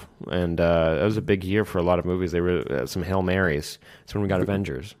 2012, and that was a big year for a lot of movies. They were some Hail Marys. That's when we got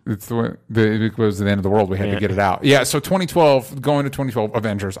Avengers. It was the end of the world. We had to get it out. Yeah, so 2012, going to 2012,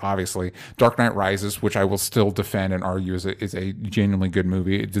 Avengers, obviously. Dark Knight Rises, which I will still defend and argue is a genuinely good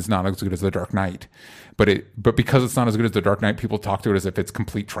movie. It is not as good as The Dark Knight. But because it's not as good as The Dark Knight, people talk to it as if it's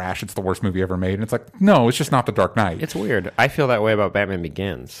complete trash. It's the worst movie ever made. And it's like, no, it's just not The Dark Knight. It's weird. I feel that way about Batman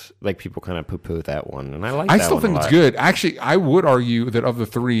Begins. Like, people kind of poo-poo that one. And I still think it's good. Actually, I would argue that of the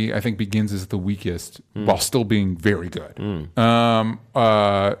 3, I think Begins is the weakest while still being very good.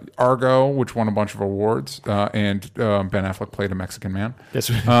 Argo, which won a bunch of awards, and Ben Affleck played a Mexican man. This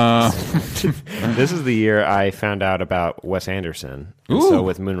is the year I found out about Wes Anderson. So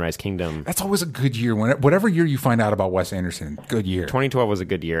with Moonrise Kingdom. That's always a good year. Whatever year you find out about Wes Anderson, good year. 2012 was a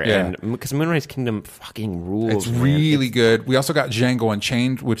good year. Yeah. And because Moonrise Kingdom fucking rules. It's really good. We also got Django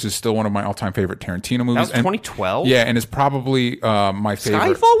Unchained, which is still one of my all-time favorite Tarantino movies. That was 2012? Yeah, and it's probably my favorite.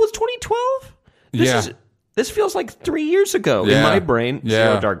 Skyfall was 2012? This feels like 3 years ago in my brain. Yeah.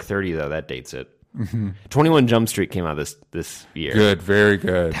 Zero Dark 30, though. That dates it. 21 Jump Street came out this year. Good, very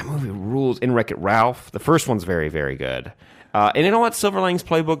good. That movie rules. In Wreck-It Ralph. The first one's very, very good. And you know what? Silver Linings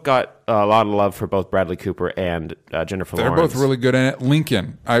Playbook got a lot of love for both Bradley Cooper and Jennifer Lawrence. They're both really good in it.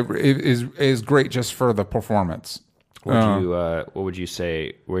 Lincoln is great just for the performance. What would you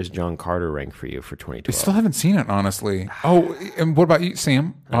say? Where's John Carter rank for you for 2012? I still haven't seen it, honestly. Oh, and what about you,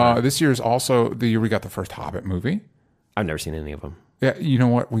 Sam? This year is also the year we got the first Hobbit movie. I've never seen any of them. Yeah, you know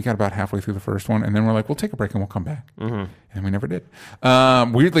what? We got about halfway through the first one, and then we're like, we'll take a break and we'll come back. And we never did.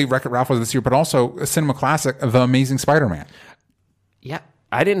 Weirdly, Wreck-It Ralph was this year, but also a cinema classic, The Amazing Spider-Man. Yeah,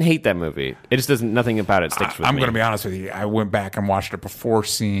 I didn't hate that movie. It just doesn't. Nothing about it sticks with me. I'm going to be honest with you. I went back and watched it before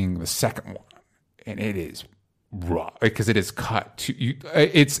seeing the second one, and it is raw because it is cut to.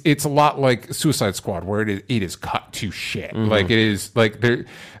 It's a lot like Suicide Squad, where it is cut to shit. Like it is like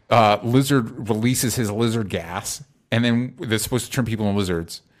Lizard releases his lizard gas, and then they're supposed to turn people into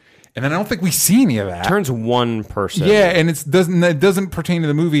lizards. And then I don't think we see any of that. Turns one person. Yeah, and it doesn't pertain to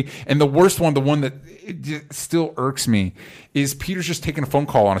the movie. And the worst one, the one that still irks me, is Peter's just taking a phone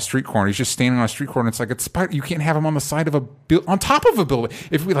call on a street corner. He's just standing on a street corner. And it's like, Spider. You can't have him on the side of on top of a building.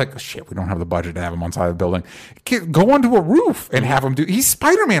 If we like, shit, we don't have the budget to have him on the side of a building. Go onto a roof and have him do. He's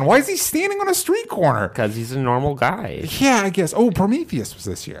Spider-Man. Why is he standing on a street corner? Because he's a normal guy. Yeah, I guess. Oh, Prometheus was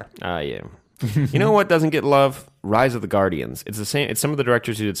this year. Yeah. You know what doesn't get love? Rise of the Guardians. It's the same. It's some of the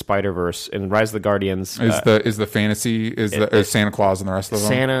directors who did Spider-Verse, and Rise of the Guardians is the fantasy is Santa Claus and the rest of them.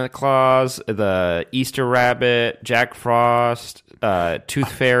 Santa Claus, the Easter Rabbit, Jack Frost,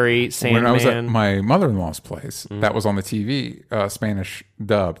 Tooth Fairy, Sandman. When I was at my mother-in-law's place, that was on the TV, Spanish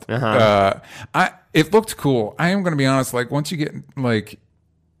dubbed. It looked cool. I am going to be honest. Like once you get like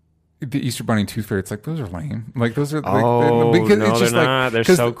the Easter Bunny and Tooth Fairy, it's like those are lame. Like those are because no, it's just they're not. They're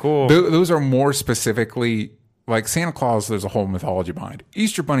so cool. Those are more specifically like Santa Claus. There's a whole mythology behind.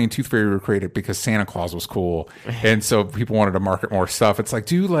 Easter Bunny and Tooth Fairy were created because Santa Claus was cool, and so people wanted to market more stuff. It's like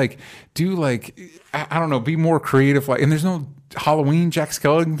do I don't know, be more creative. Like, and there's no Halloween Jack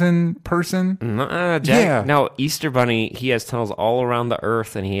Skellington person. No, Easter Bunny. He has tunnels all around the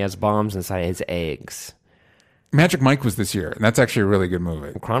earth, and he has bombs inside his eggs. Magic Mike was this year, and that's actually a really good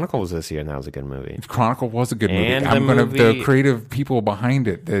movie. Chronicle was this year, and that was a good movie. Chronicle was a good movie. And the creative people behind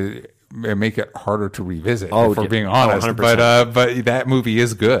it, they make it harder to revisit. If we're being honest, but that movie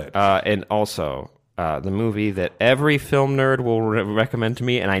is good. And also, the movie that every film nerd will recommend to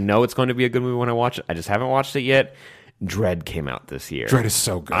me, and I know it's going to be a good movie when I watch it. I just haven't watched it yet. Dredd came out this year. Dredd is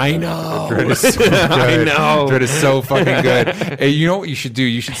so good. I know. Dredd is so good. I know. Dredd is so fucking good. Hey, you know what you should do?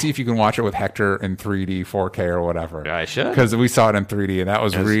 You should see if you can watch it with Hector in 3D, 4K, or whatever. I should. Because we saw it in 3D, and that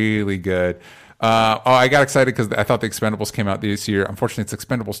was really good. I got excited because I thought The Expendables came out this year. Unfortunately, it's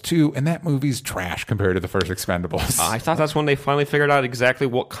Expendables 2, and that movie's trash compared to the first Expendables. I thought that's when they finally figured out exactly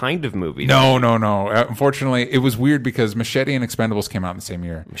what kind of movie. No. Unfortunately, it was weird because Machete and Expendables came out in the same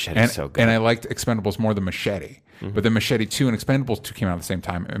year. Machete's so good. And I liked Expendables more than Machete. Mm-hmm. But then Machete 2 and Expendables 2 came out at the same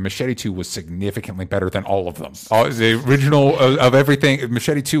time. And Machete 2 was significantly better than all of them. The original of everything,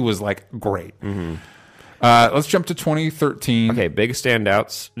 Machete 2 was like great. Mm-hmm. Let's jump to 2013. Okay, big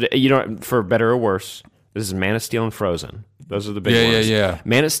standouts. You know, for better or worse, this is Man of Steel and Frozen. Those are the big ones. Yeah.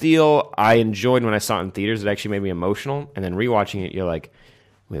 Man of Steel, I enjoyed when I saw it in theaters. It actually made me emotional. And then rewatching it, you're like,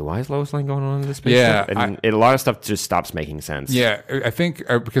 wait, why is Lois Lane going on in this space? Yeah. And a lot of stuff just stops making sense. Yeah, I think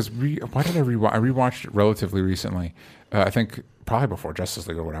because why did I rewatch? I rewatched it relatively recently. I think probably before Justice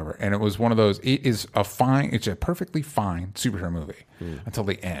League or whatever. And it was one of those, it's a perfectly fine superhero movie until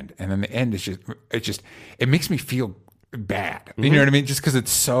the end. And then the end is it makes me feel bad. You know what I mean? Just because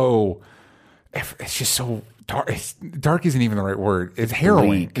it's just so dark. Dark isn't even the right word. It's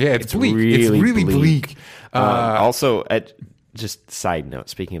harrowing. Bleak. Yeah, it's bleak. It's really bleak. Also, just side note,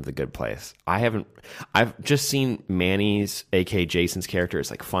 speaking of The Good Place, I've just seen Manny's, aka Jason's character,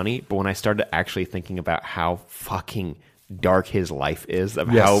 is like funny, but when I started actually thinking about how fucking dark his life is, of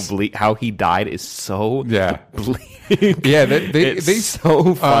how he died is so bleak. Yeah, they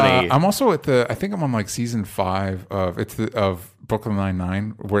so funny. I'm also I think I'm on like season 5 of Brooklyn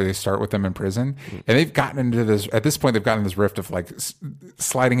Nine-Nine, where they start with them in prison, and they've gotten into this. At this point, they've gotten this rift of like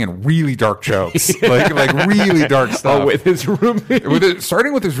sliding in really dark jokes, like really dark stuff. Oh, with his roommate,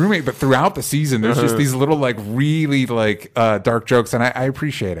 starting with his roommate, but throughout the season, there's just these little like really like dark jokes, and I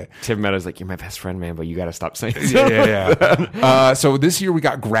appreciate it. Tim Meadows like, you're my best friend, man, but you got to stop saying yeah. So this year we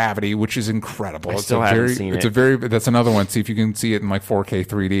got Gravity, which is incredible. I still haven't seen it. That's another one. See if you can see it in like 4K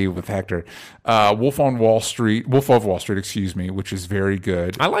 3D with Hector. Wolf of Wall Street, excuse me, which is very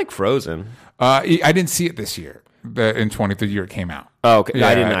good. I like Frozen. I didn't see it this year. In the year it came out. Oh, okay. Yeah,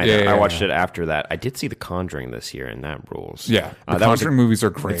 I didn't either. I watched it after that. I did see The Conjuring this year, and that rules. Yeah, the Conjuring movies are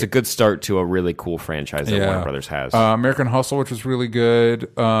great. It's a good start to a really cool franchise that Warner Brothers has. American Hustle, which was really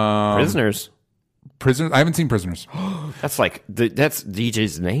good. Prisoners. I haven't seen Prisoners. That's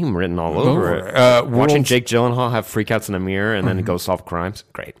DJ's name written all over it. Watching Jake Gyllenhaal have freakouts in a mirror and then go solve crimes.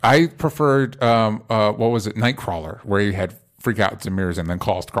 Great. I preferred what was it, Nightcrawler, where he had freakouts in mirrors and then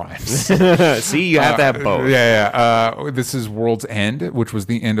caused crimes. See, you have to have both. This is World's End, which was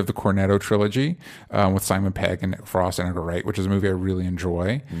the end of the Cornetto trilogy with Simon Pegg and Nick Frost and Edgar Wright, which is a movie I really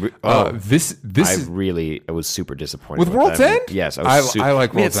enjoy. I was super disappointed with World's End. Yes, I like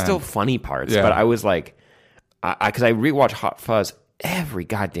World's End. It's still funny parts, but I was like, because I rewatch Hot Fuzz every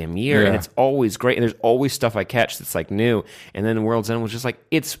goddamn year, and it's always great, and there's always stuff I catch that's like new, and then World's End was just like,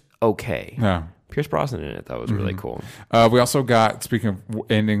 it's okay. Yeah. Pierce Brosnan in it. That was really cool. We also got, speaking of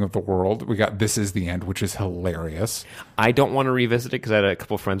ending of the world, we got This Is the End, which is hilarious. I don't want to revisit it because I had a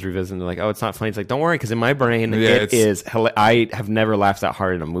couple of friends revisit and they're like, oh, it's not funny. It's like, don't worry, because in my brain, it is. I have never laughed that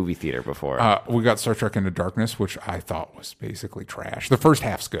hard in a movie theater before. We got Star Trek Into Darkness, which I thought was basically trash. The first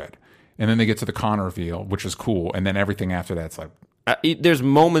half's good. And then they get to the Khan reveal, which is cool. And then everything after that's like... there's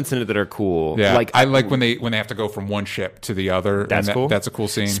moments in it that are cool. Yeah, like I like when they have to go from one ship to the other. That's cool. That's a cool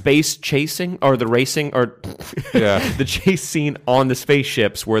scene. Space chasing or the racing or the chase scene on the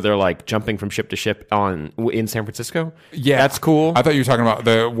spaceships where they're like jumping from ship to ship in San Francisco. Yeah, that's cool. I thought you were talking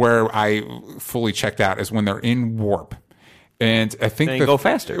about where I fully checked out is when they're in warp. And I think they go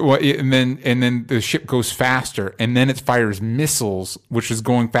faster. Well, and then the ship goes faster, and then it fires missiles, which is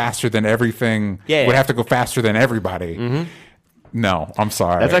going faster than everything. Yeah, would have to go faster than everybody. Mm-hmm. No, I'm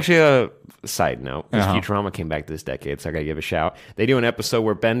sorry. That's actually a side note. Futurama came back this decade, so I gotta give a shout. They do an episode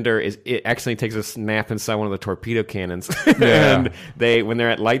where Bender accidentally takes a nap inside one of the torpedo cannons, and when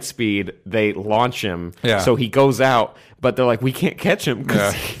they're at light speed, they launch him. Yeah. So he goes out, but they're like, we can't catch him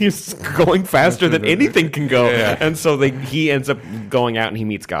because he's going faster than anything can go. Yeah. And so he ends up going out and he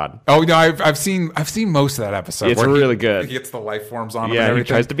meets God. Oh no, I've seen most of that episode. It's really good. He gets the life forms on him. Yeah, and he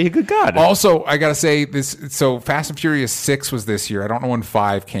tries to be a good God. Also, I gotta say this. So Fast and Furious 6 was this year. I don't know when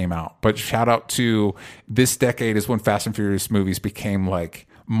 5 came out, but shout out to this decade is when Fast and Furious movies became like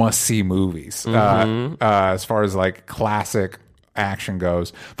must-see movies as far as like classic action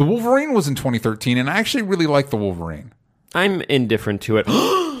goes. The Wolverine was in 2013, and I actually really like the Wolverine. I'm indifferent to it.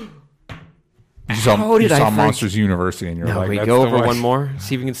 You saw Monsters University, and you're like, wait, go over one more.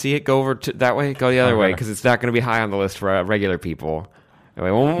 See if you can see it. Go over to that way. Go the other way, because it's not going to be high on the list for regular people.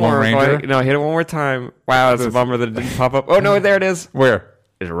 Anyway, one more. Hit it one more time. Wow, it's a bummer that it didn't pop up. Oh no, there it is. Where?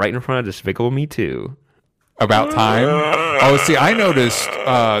 It's right in front of Despicable Me 2. About Time? Oh, see, I noticed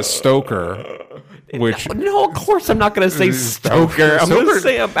Stoker. Which no, of course I'm not going to say Stoker. I'm going to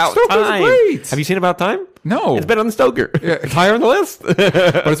say About Time. Great. Have you seen About Time? No, it's been on the Stoker. Yeah. It's higher on the list. But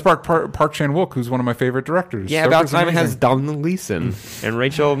it's Park Chan-wook, who's one of my favorite directors. Yeah, Stoker's About Time has Don Gleason and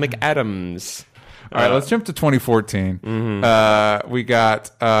Rachel McAdams. All right, let's jump to 2014. We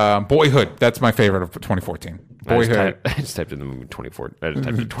got Boyhood. That's my favorite of 2014. Boyhood. I just typed in the movie 2014. I just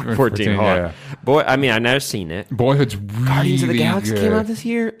typed in 2014. Yeah. I've never seen it. Boyhood's really Guardians of the Galaxy good. Came out this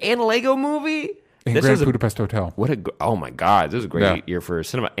year, and a Lego movie. And Grand Budapest Hotel. Oh my God, this is a great year for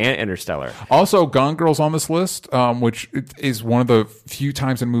cinema, and Interstellar. Also, Gone Girl's on this list, which is one of the few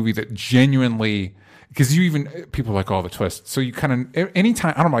times in a movie that genuinely, because people like all the twists. So you kind of,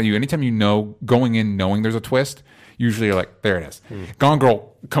 anytime, I don't know about you, anytime going in knowing there's a twist, usually you're like, there it is. Gone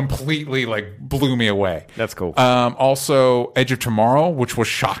Girl completely like blew me away. That's cool. Also, Edge of Tomorrow, which was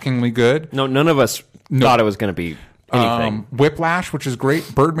shockingly good. No, none of us thought it was going to be anything. Whiplash, which is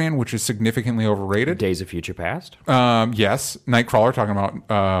great. Birdman, which is significantly overrated. Days of Future Past. Yes. Nightcrawler, talking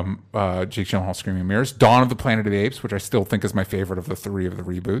about Jake Gyllenhaal Screaming Mirrors. Dawn of the Planet of the Apes, which I still think is my favorite of the 3 of the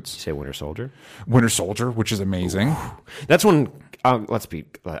reboots. You say Winter Soldier? Winter Soldier, which is amazing. Ooh. That's when, I'm going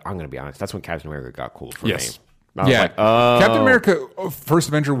to be honest, that's when Captain America got cool for me. Captain America First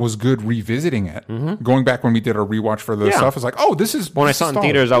Avenger was good revisiting it. Going back when we did our rewatch for the stuff, it's like, oh, this is... When I saw it in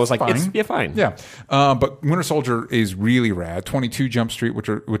theaters, I was like, fine. It's fine. Yeah. But Winter Soldier is really rad. 22 Jump Street,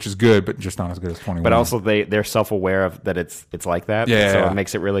 which is good, but just not as good as 21. But also they're self-aware of that it's like that. Yeah. So it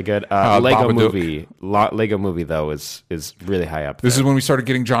makes it really good. Lego movie, though, is really high up there. This is when we started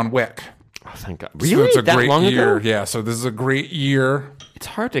getting John Wick. Oh, thank God. Really? So it's that great long year. ago? Yeah, so this is a great year. It's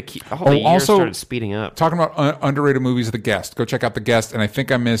hard to keep. The year started speeding up. Talking about underrated movies, The Guest. Go check out The Guest. And I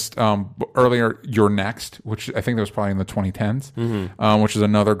think I missed earlier You're Next, which I think that was probably in the 2010s, which is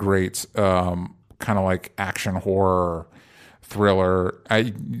another great kind of like action horror thriller. I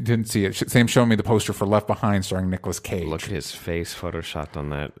didn't see it. Sam showed me the poster for Left Behind starring Nicolas Cage. Look at his face photoshopped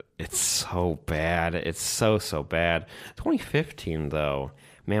on that. It's so bad. It's so bad. 2015, though.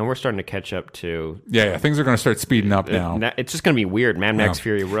 Man, we're starting to catch up to... Yeah, things are going to start speeding up now. It's just going to be weird. Mad Max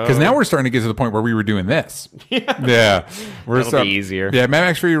Fury Road. Because now we're starting to get to the point where we were doing this. Yeah. That'll be easier. Yeah, Mad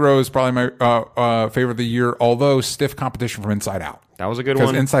Max Fury Road is probably my favorite of the year, although stiff competition from Inside Out. That was a good one.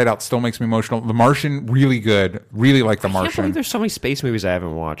 Because Inside Out still makes me emotional. The Martian, really good. Really like The Martian. I can't believe there's so many space movies I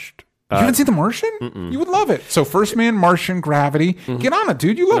haven't watched. You haven't seen The Martian? You would love it. So First Man, Martian, Gravity. Get on it,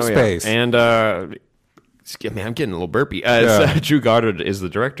 dude. You love space. And... man, I'm getting a little burpy. Drew Goddard is the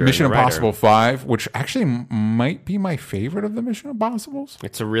director. Mission Impossible 5, which actually might be my favorite of the Mission Impossibles.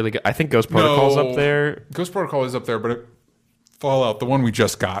 It's a really good... I think Ghost Protocol's up there. Ghost Protocol is up there, but Fallout, the one we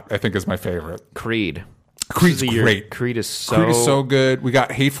just got, I think is my favorite. Creed's great. Creed is so good. We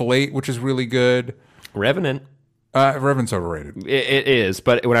got Hateful Eight, which is really good. Revenant. Revenant's overrated. It is,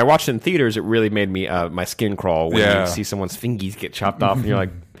 but when I watched it in theaters, it really made me my skin crawl when Yeah. you see someone's fingies get chopped off, and you're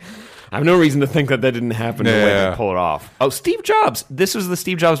like, I have no reason to think that didn't happen the way they pull it off. Oh, Steve Jobs. This was the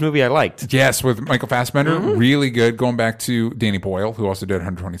Steve Jobs movie I liked. Yes, with Michael Fassbender. Really good. Going back to Danny Boyle, who also did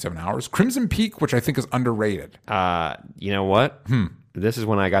 127 Hours. Crimson Peak, which I think is underrated. You know what? This is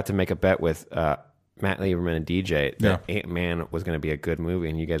when I got to make a bet with Matt Lieberman and DJ that Ant-Man was going to be a good movie,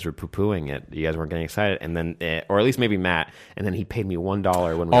 and you guys were poo-pooing it. You guys weren't getting excited, and then, or at least maybe Matt, and then he paid me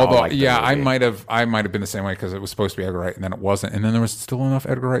 $1 when we all liked the movie. I might have been the same way because it was supposed to be Edgar Wright, and then it wasn't, and then there was still enough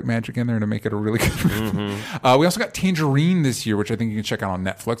Edgar Wright magic in there to make it a really good movie. We also got Tangerine this year, which I think you can check out on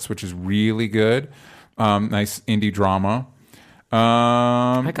Netflix, which is really good. Nice indie drama.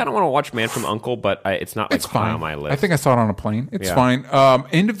 I kind of want to watch Man from U.N.C.L.E., but it's not like high on my list. I think I saw it on a plane. It's fine.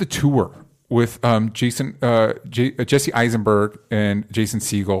 End of the Tour with Jesse Eisenberg and Jason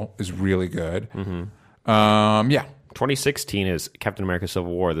Segel is really good. 2016 is Captain America: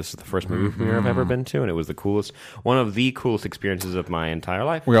 Civil War. This is the first movie premiere I've ever been to, and it was one of the coolest experiences of my entire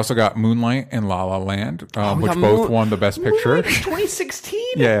life. We also got Moonlight and La La Land, which both won the Best Picture. 2016.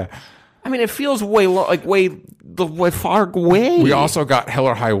 Yeah. I mean, it feels way far away. We also got Hell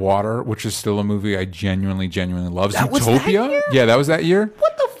or High Water, which is still a movie I genuinely love. That Zootopia. Was that year? Yeah, that was that year.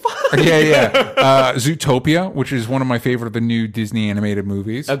 What the fuck? Zootopia, which is one of my favorite of the new Disney animated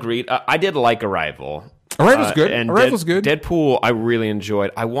movies. Agreed. I did like Arrival. Arrival's good. And Arrival's good. Deadpool, I really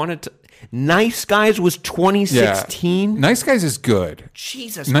enjoyed. I wanted to. Nice Guys was 2016. Yeah. Nice Guys is good.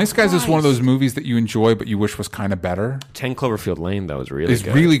 Jesus Nice Guys Christ. is one of those movies that you enjoy, but you wish was kind of better. 10 Cloverfield Lane, though, is really It's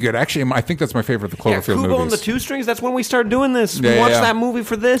good. really good. Actually, I think that's my favorite of the Cloverfield Kubo movies. and the Two Strings, that's when we started doing this. We watched that movie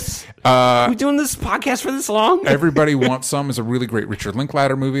for this. We doing this podcast for this long? Everybody Wants Some is a really great Richard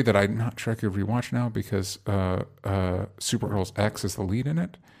Linklater movie that I'm not sure I could rewatch now because Supergirl's ex is the lead in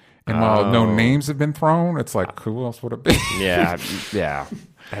it. And while no names have been thrown, it's like, who else would it be? Yeah.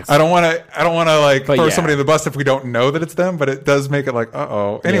 I don't want to like throw somebody in the bus if we don't know that it's them, but it does make it like,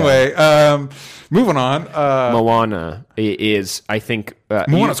 Anyway, moving on. Moana is, I think,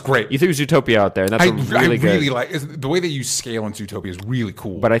 Moana's great. You threw Zootopia out there, and that's I really good. really like the way that you scale in Zootopia is really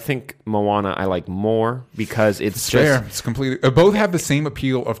cool. But I think Moana I like more because it's just fair. It's completely. Both have the same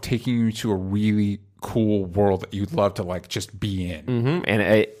appeal of taking you to a really cool world that you'd love to like just be in. And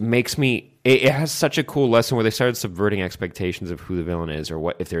it makes me. It has such a cool lesson where they started subverting expectations of who the villain is, or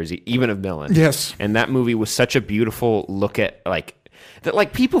what if there's even a villain. Yes. And that movie was such a beautiful look at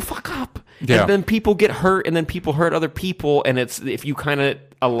that people fuck up, and then people get hurt, and then people hurt other people, and it's if you kind of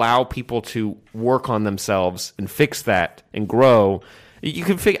allow people to work on themselves and fix that and grow. You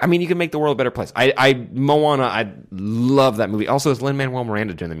can you can make the world a better place. Moana, I love that movie. Also, it's Lin-Manuel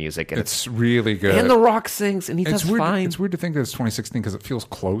Miranda doing the music. And it's really good. And The Rock sings, and he does fine. It's weird to think that it's 2016 because it feels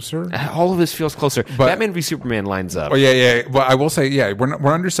closer. All of this feels closer. But Batman v Superman lines up. Oh, yeah. Well, I will say,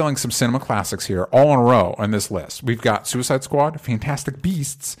 we're underselling some cinema classics here all in a row on this list. We've got Suicide Squad, Fantastic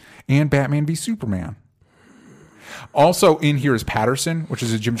Beasts, and Batman v Superman. Also in here is Patterson, which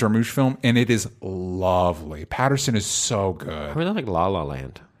is a Jim Jarmusch film, and it is lovely. Patterson is so good. I really like La La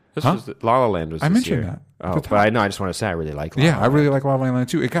Land. La La Land was. I mentioned year. that. Oh, but I just want to say I really like. La La Land. I really like La La Land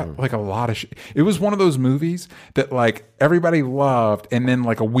too. It got like a lot of shit. It was one of those movies that like everybody loved, and then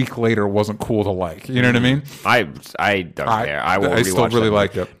like a week later wasn't cool to like. You know what I mean? I don't care. I still really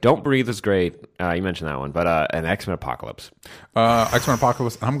liked it. Don't Breathe is great. You mentioned that one, but an X-Men Apocalypse. X-Men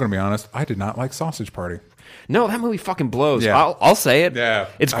Apocalypse. I'm going to be honest. I did not like Sausage Party. No, that movie fucking blows. Yeah. I'll say it. Yeah.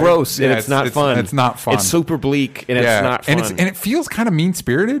 It's gross and it's not fun. It's not fun. It's super bleak and it's not fun. And it feels kind of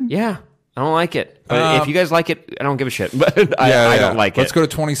mean-spirited. Yeah. I don't like it. But if you guys like it, I don't give a shit. But I don't like Let's go to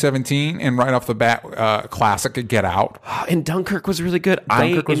 2017 and right off the bat, classic Get Out. And Dunkirk was really good. I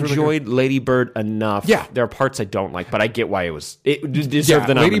enjoyed Lady Bird enough. Yeah. There are parts I don't like, but I get why it deserved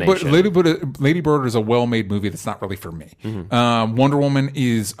the nomination. Lady Bird is a well-made movie that's not really for me. Wonder Woman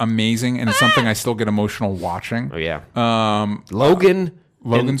is amazing and it's something I still get emotional watching. Oh, yeah.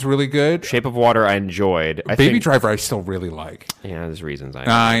 Logan's really good. Shape of Water I enjoyed. Baby Driver I still really like. Yeah, there's reasons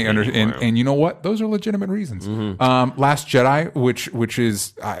I understand, and you know what? Those are legitimate reasons. Last Jedi, which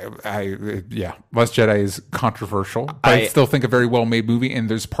is Last Jedi is controversial, but I still think a very well made movie, and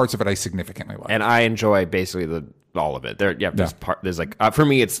there's parts of it I significantly like. And I enjoy basically all of it. There's like for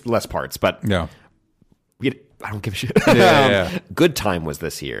me it's less parts, but I don't give a shit. Good Time was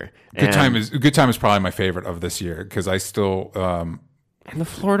this year. Good Time is probably my favorite of this year because I still. And the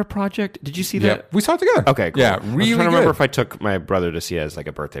Florida Project, did you see that? We saw it together. Okay, cool. Yeah, really good. I was trying to remember if I took my brother to see it as like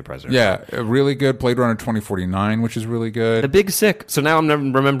a birthday present. Yeah, really good. Blade Runner 2049, which is really good. The Big Sick. So now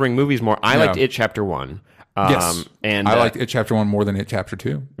I'm remembering movies more. I liked It Chapter 1. Yes, and I liked It Chapter 1 more than It Chapter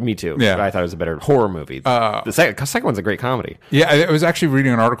 2. Me too. Yeah. I thought it was a better horror movie. The second one's a great comedy. Yeah, I was actually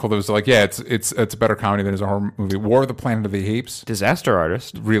reading an article that was like, yeah, it's a better comedy than it's a horror movie. War of the Planet of the Apes, Disaster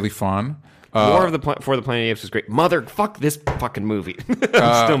Artist. really fun. War of the for the Planet of the Apes was great. Fuck this fucking movie.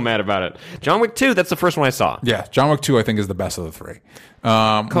 I'm still mad about it. John Wick 2, that's the first one I saw. Yeah, John Wick 2 I think is the best of the three.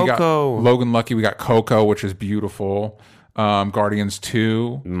 Coco. We got Logan Lucky. We got Coco, which is beautiful. Guardians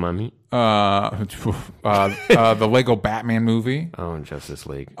 2. Mummy. The Lego Batman movie. Oh, and Justice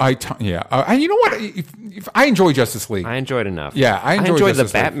League. You know what? If I enjoy Justice League. I enjoyed enough. Yeah, I enjoyed the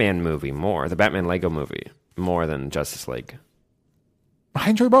Batman movie more, the Batman Lego movie more than Justice League. I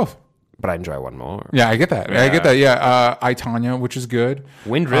enjoy both. But I enjoy one more. Yeah, I get that. Yeah. I get that. Yeah, I, Tonya, which is good.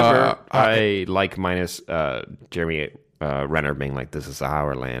 Wind River, I like minus Jeremy Renner being like, this is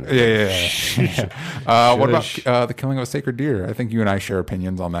our land. Yeah. What about The Killing of a Sacred Deer? I think you and I share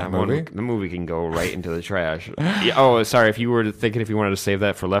opinions on that movie. The movie can go right into the trash. Sorry. If you were thinking if you wanted to save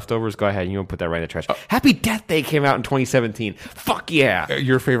that for leftovers, go ahead and you put that right in the trash. Happy Death Day came out in 2017. Fuck yeah.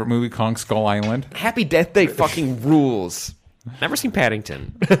 Your favorite movie, Kong Skull Island? Happy Death Day fucking rules. Never seen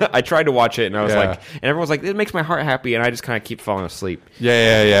Paddington. I tried to watch it and I was like, and everyone's like, it makes my heart happy, and I just kind of keep falling asleep.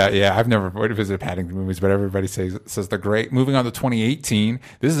 Yeah. I've never visited Paddington movies, but everybody says they're great. Moving on to 2018,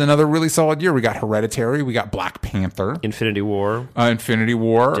 this is another really solid year. We got Hereditary, we got Black Panther, Infinity War,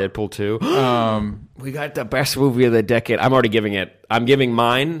 Deadpool 2. We got the best movie of the decade. I'm giving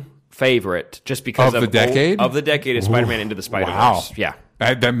mine favorite just because of the decade. Of the decade is Spider-Man Into the Spider-Verse. Wow. Yeah,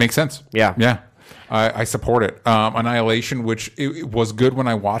 that makes sense. Yeah. I support it. Annihilation, which it was good when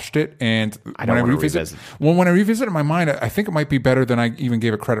I watched it, and when I revisit it in my mind, I think it might be better than I even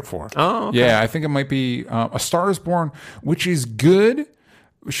gave it credit for. Oh, okay. Yeah, I think it might be A Star Is Born, which is good.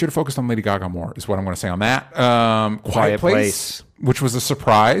 We should have focused on Lady Gaga more, is what I'm going to say on that. Quiet Place, which was a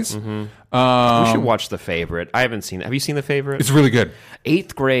surprise. Mm-hmm. We should watch The Favorite. I haven't seen it. Have you seen The Favorite? It's really good.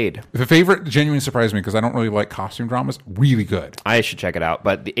 8th Grade. The Favorite genuinely surprised me because I don't really like costume dramas. Really good. I should check it out.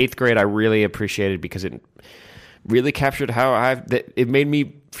 But the 8th Grade I really appreciated because it really captured how it made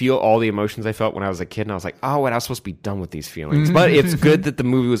me feel all the emotions I felt when I was a kid, and I was like, oh, and I was supposed to be done with these feelings. But it's good that the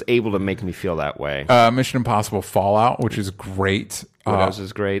movie was able to make me feel that way. Mission Impossible Fallout, which is great. What else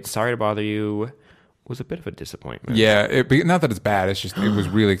is great? Sorry to Bother You was a bit of a disappointment. Yeah, not that it's bad. It's just it was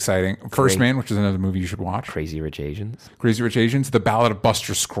really exciting. First Man, which is another movie you should watch. Crazy Rich Asians. The Ballad of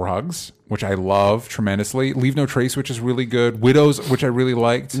Buster Scruggs, which I love tremendously. Leave No Trace, which is really good. Widows, which I really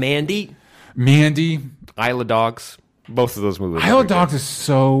liked. Mandy. Isle of Dogs. Both of those movies. Isle of Dogs is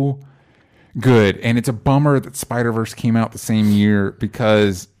so good, and it's a bummer that Spider-Verse came out the same year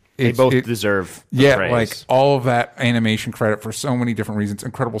because they both deserve the praise. Like all of that animation credit for so many different reasons.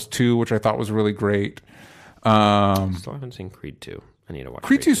 Incredibles 2, which I thought was really great. Still haven't seen Creed 2. I need to watch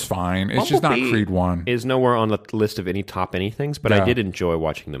Creed 2's fine. It's just not Creed 1. Is nowhere on the list of any top anythings, but I did enjoy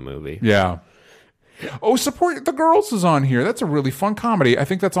watching the movie. Yeah. Oh, Support the Girls is on here. That's a really fun comedy. I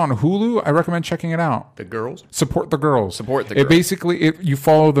think that's on Hulu. I recommend checking it out. The Girls? Support the Girls. It basically, you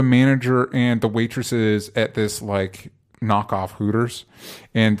follow the manager and the waitresses at this like knockoff Hooters,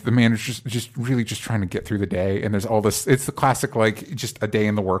 and the manager's just really just trying to get through the day. And there's all this. It's the classic like just a day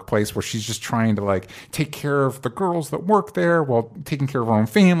in the workplace where she's just trying to like take care of the girls that work there while taking care of her own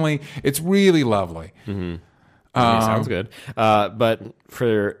family. It's really lovely. Mm-hmm. Sounds good. But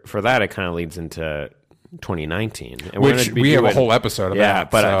for that, it kind of leads into 2019, and which we have a whole episode of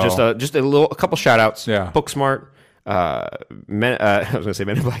that. But just a couple shout outs. Yeah. Booksmart. I was going to say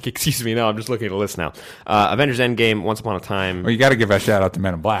Men in Black. Excuse me. No, I'm just looking at a list now. Avengers Endgame. Once Upon a Time. Well, you got to give a shout out to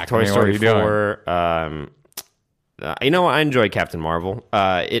Men in Black. Toy Story 4. I enjoyed Captain Marvel.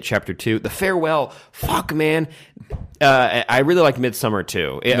 It Chapter 2. The Farewell. Fuck, man. I really liked Midsommar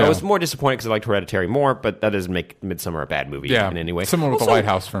too. I was more disappointed because I liked Hereditary more, but that doesn't make Midsommar a bad movie in any way. Similar with The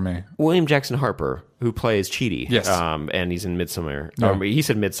Lighthouse for me. William Jackson Harper, who plays Chidi. Yes. And he's in Midsommar. No. He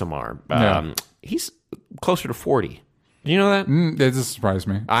said Midsommar. He's closer to 40. Do you know that? That just surprised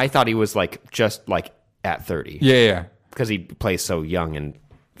me. I thought he was just at 30. Yeah. Because he plays so young and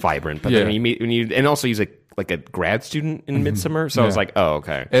vibrant. But then and also he's like a grad student in Midsommar, so I was like, oh,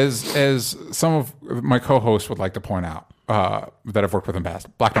 okay. As some of my co-hosts would like to point out that I've worked with in the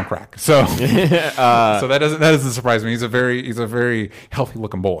past, Black don't crack. So so that doesn't surprise me. He's a very healthy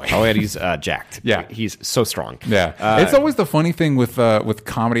looking boy. Oh, and he's jacked. Yeah, he's so strong. Yeah, it's always the funny thing with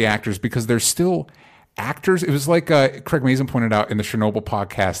comedy actors because they're still actors. It was like Craig Mazin pointed out in the Chernobyl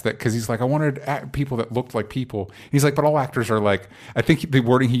podcast that because he's like, I wanted people that looked like people. He's like, but all actors are like, I think the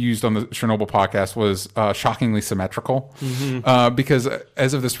wording he used on the Chernobyl podcast was shockingly symmetrical. Because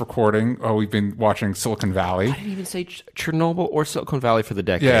as of this recording, we've been watching Silicon Valley. I didn't even say Chernobyl or Silicon Valley for the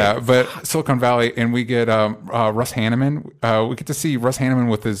decade. Yeah, but Silicon Valley, and we get Russ Hanneman. We get to see Russ Hanneman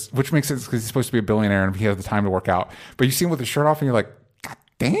with which makes sense because he's supposed to be a billionaire and he has the time to work out. But you see him with his shirt off and you're like,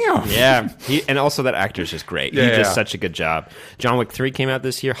 damn. Yeah. And also that actor's just great. He did such a good job. John Wick 3 came out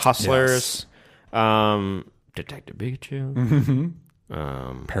this year. Hustlers. Yes. Detective Pikachu.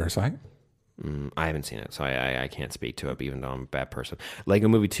 Parasite. I haven't seen it, so I can't speak to it, even though I'm a bad person. Lego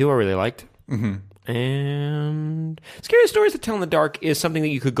Movie 2 I really liked. And Scary Stories to Tell in the Dark is something that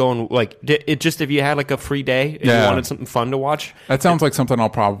you could go and like it just if you had like a free day and you wanted something fun to watch. That sounds like something I'll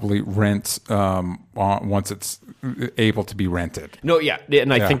probably rent once it's able to be rented. No,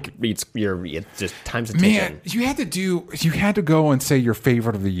 and I think it's just time's a ticking. Man, you had to go and say your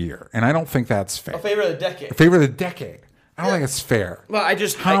favorite of the year, and I don't think that's fair. Favorite of the decade. Favorite of the decade. I don't think it's fair. Well,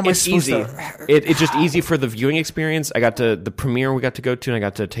 it's easy. It's just easy for the viewing experience. I got to the premiere we got to go to, and I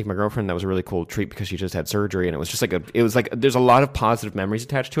got to take my girlfriend. That was a really cool treat because she just had surgery, and it was just like there's a lot of positive memories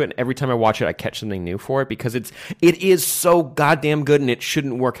attached to it. And every time I watch it, I catch something new for it because it is so goddamn good, and it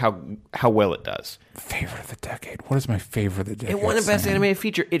shouldn't work how well it does. Favorite of the decade. What is my favorite of the decade? It won a Best Animated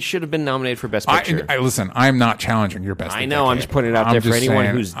Feature. It should have been nominated for Best Picture. Listen, I'm not challenging your Best. I know. I'm just putting it out there for anyone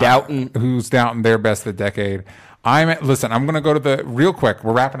who's doubting their Best of the decade. I'm going to go to real quick.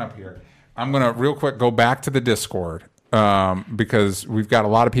 We're wrapping up here. I'm going to real quick go back to the Discord because we've got a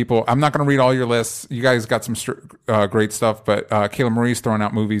lot of people. I'm not going to read all your lists. You guys got some great stuff, but Kayla Marie's throwing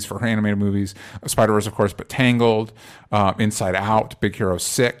out movies for her animated movies. Spider-Verse, of course, but Tangled, Inside Out, Big Hero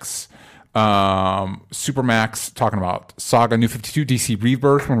 6. Supermax talking about Saga, New 52, DC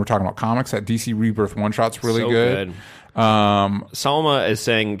Rebirth. When we're talking about comics, that DC Rebirth one shot's really good. Salma is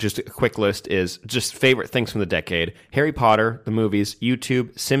saying just a quick list is just favorite things from the decade: Harry Potter, the movies,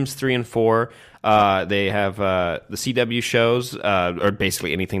 YouTube, Sims 3 and 4. They have the CW shows, or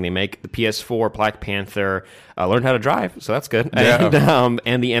basically anything they make. The PS4, Black Panther, Learn How to Drive, so that's good. Yeah.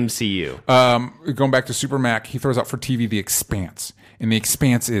 And the MCU. Going back to Supermac, he throws out for TV The Expanse, and The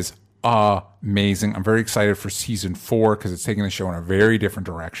Expanse is amazing. I'm very excited for season 4 because it's taking the show in a very different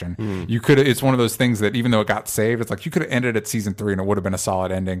direction. It's one of those things that even though it got saved, it's like you could have ended at season 3 and it would have been a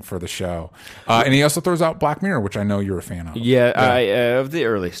solid ending for the show. And he also throws out Black Mirror, which I know you're a fan of. Of the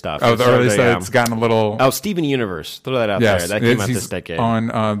early stuff. It's gotten a little. Steven Universe, throw that out there. That came out this decade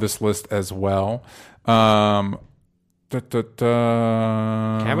on this list as well. Cabin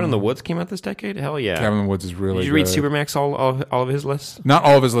in the Woods came out this decade? Hell yeah. Cabin in the Woods is really good. Did you read Supermax all of his lists? Not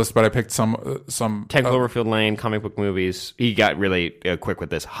all of his lists, but I picked some 10 Cloverfield Lane, comic book movies. He got really quick with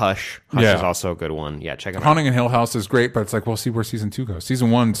this. Hush is also a good one. Yeah, check it out. Haunting in Hill House is great, but it's like, we'll see where season 2 goes. Season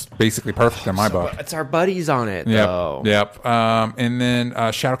 1's basically perfect in my book. It's our buddies on it, though. Yep. And then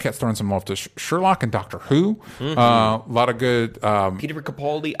Shadowcat's throwing some love to Sherlock and Doctor Who. A lot of good. Peter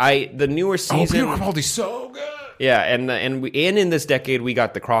Capaldi. The newer season. Peter Capaldi's so good. Yeah, and in this decade we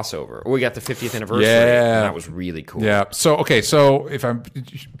got the crossover. We got the 50th anniversary. Yeah, and that was really cool. Yeah. So if I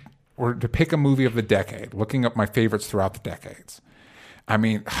were to pick a movie of the decade, looking up my favorites throughout the decades, I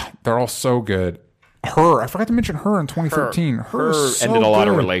mean, they're all so good. I forgot to mention Her in 2013. Her so ended a lot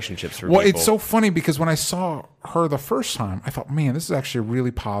of good. relationships for people. Well, it's so funny because when I saw Her the first time, I thought, man, this is actually a really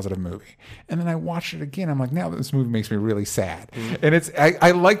positive movie. And then I watched it again. I'm like, now this movie makes me really sad. And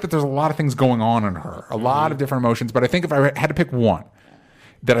I like that there's a lot of things going on in Her, a lot of different emotions. But I think if I had to pick one,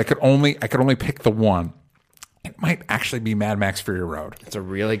 that I could only pick the one, it might actually be Mad Max Fury Road. It's a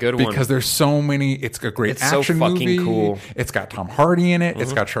really good one. Because there's so many. It's a great action so fucking movie. Cool. It's got Tom Hardy in it.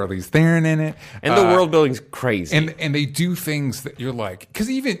 It's got Charlize Theron in it. And the world building's crazy. And they do things that you're like,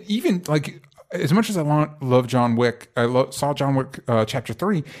 because even like, as much as I love John Wick, saw John Wick Chapter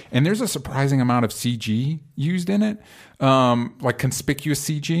 3, and there's a surprising amount of CG used in it, like conspicuous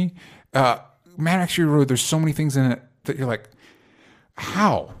CG. Mad Max Fury Road, there's so many things in it that you're like,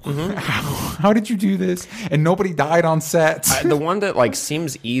 how? How did you do this? And nobody died on set. The one that like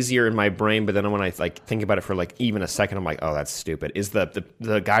seems easier in my brain, but then when I like think about it for like even a second, I'm like, oh, that's stupid. Is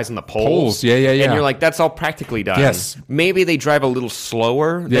the guys on the poles? Yeah. And you're like, that's all practically done. Yes. Maybe they drive a little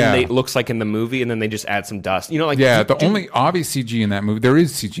slower than it looks like in the movie, and then they just add some dust. You know, like the only obvious CG in that movie, there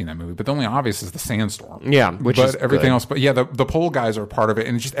is CG in that movie, but the only obvious is the sandstorm. Yeah, but everything good. else. But yeah, the pole guys are part of it,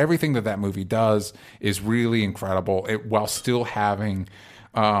 and just everything that movie does is really incredible. While still having.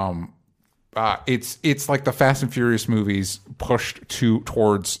 It's like the Fast and Furious movies pushed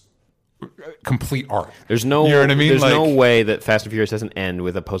towards complete art. There's no, you know what I mean? There's no way that Fast and Furious doesn't end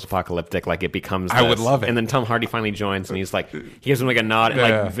with a post-apocalyptic, like it becomes. I would love it. And then Tom Hardy finally joins, and he's like, he gives him like a nod, and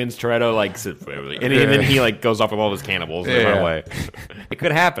like Vince Toretto like, and then he like goes off with all of his cannibals and they run away. It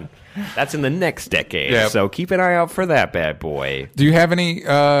could happen. That's in the next decade, so keep an eye out for that bad boy. Do you have any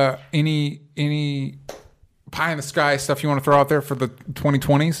pie in the sky stuff you want to throw out there for the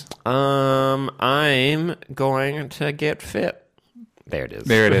 2020s? I'm going to get fit. There it is.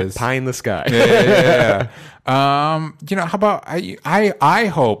 There it is. Pie in the sky. Yeah. How about I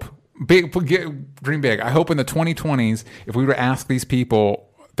hope dream big. I hope in the 2020s, if we were to ask these people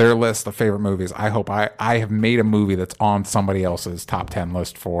their list of favorite movies, I hope I have made a movie that's on somebody else's top 10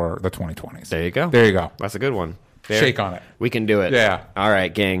 list for the 2020s. There you go. That's a good one. Shake on it. We can do it. Yeah. All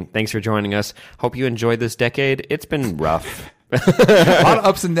right, gang. Thanks for joining us. Hope you enjoyed this decade. It's been rough. A lot of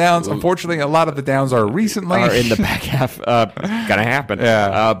ups and downs. Unfortunately, a lot of the downs are recently. Are in the back half. Gonna happen.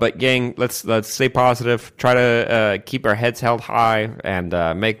 Yeah. But gang, let's stay positive. Try to keep our heads held high and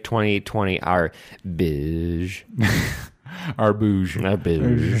make 2020 our bouge. Our bouge. Our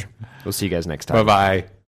bouge. We'll see you guys next time. Bye-bye.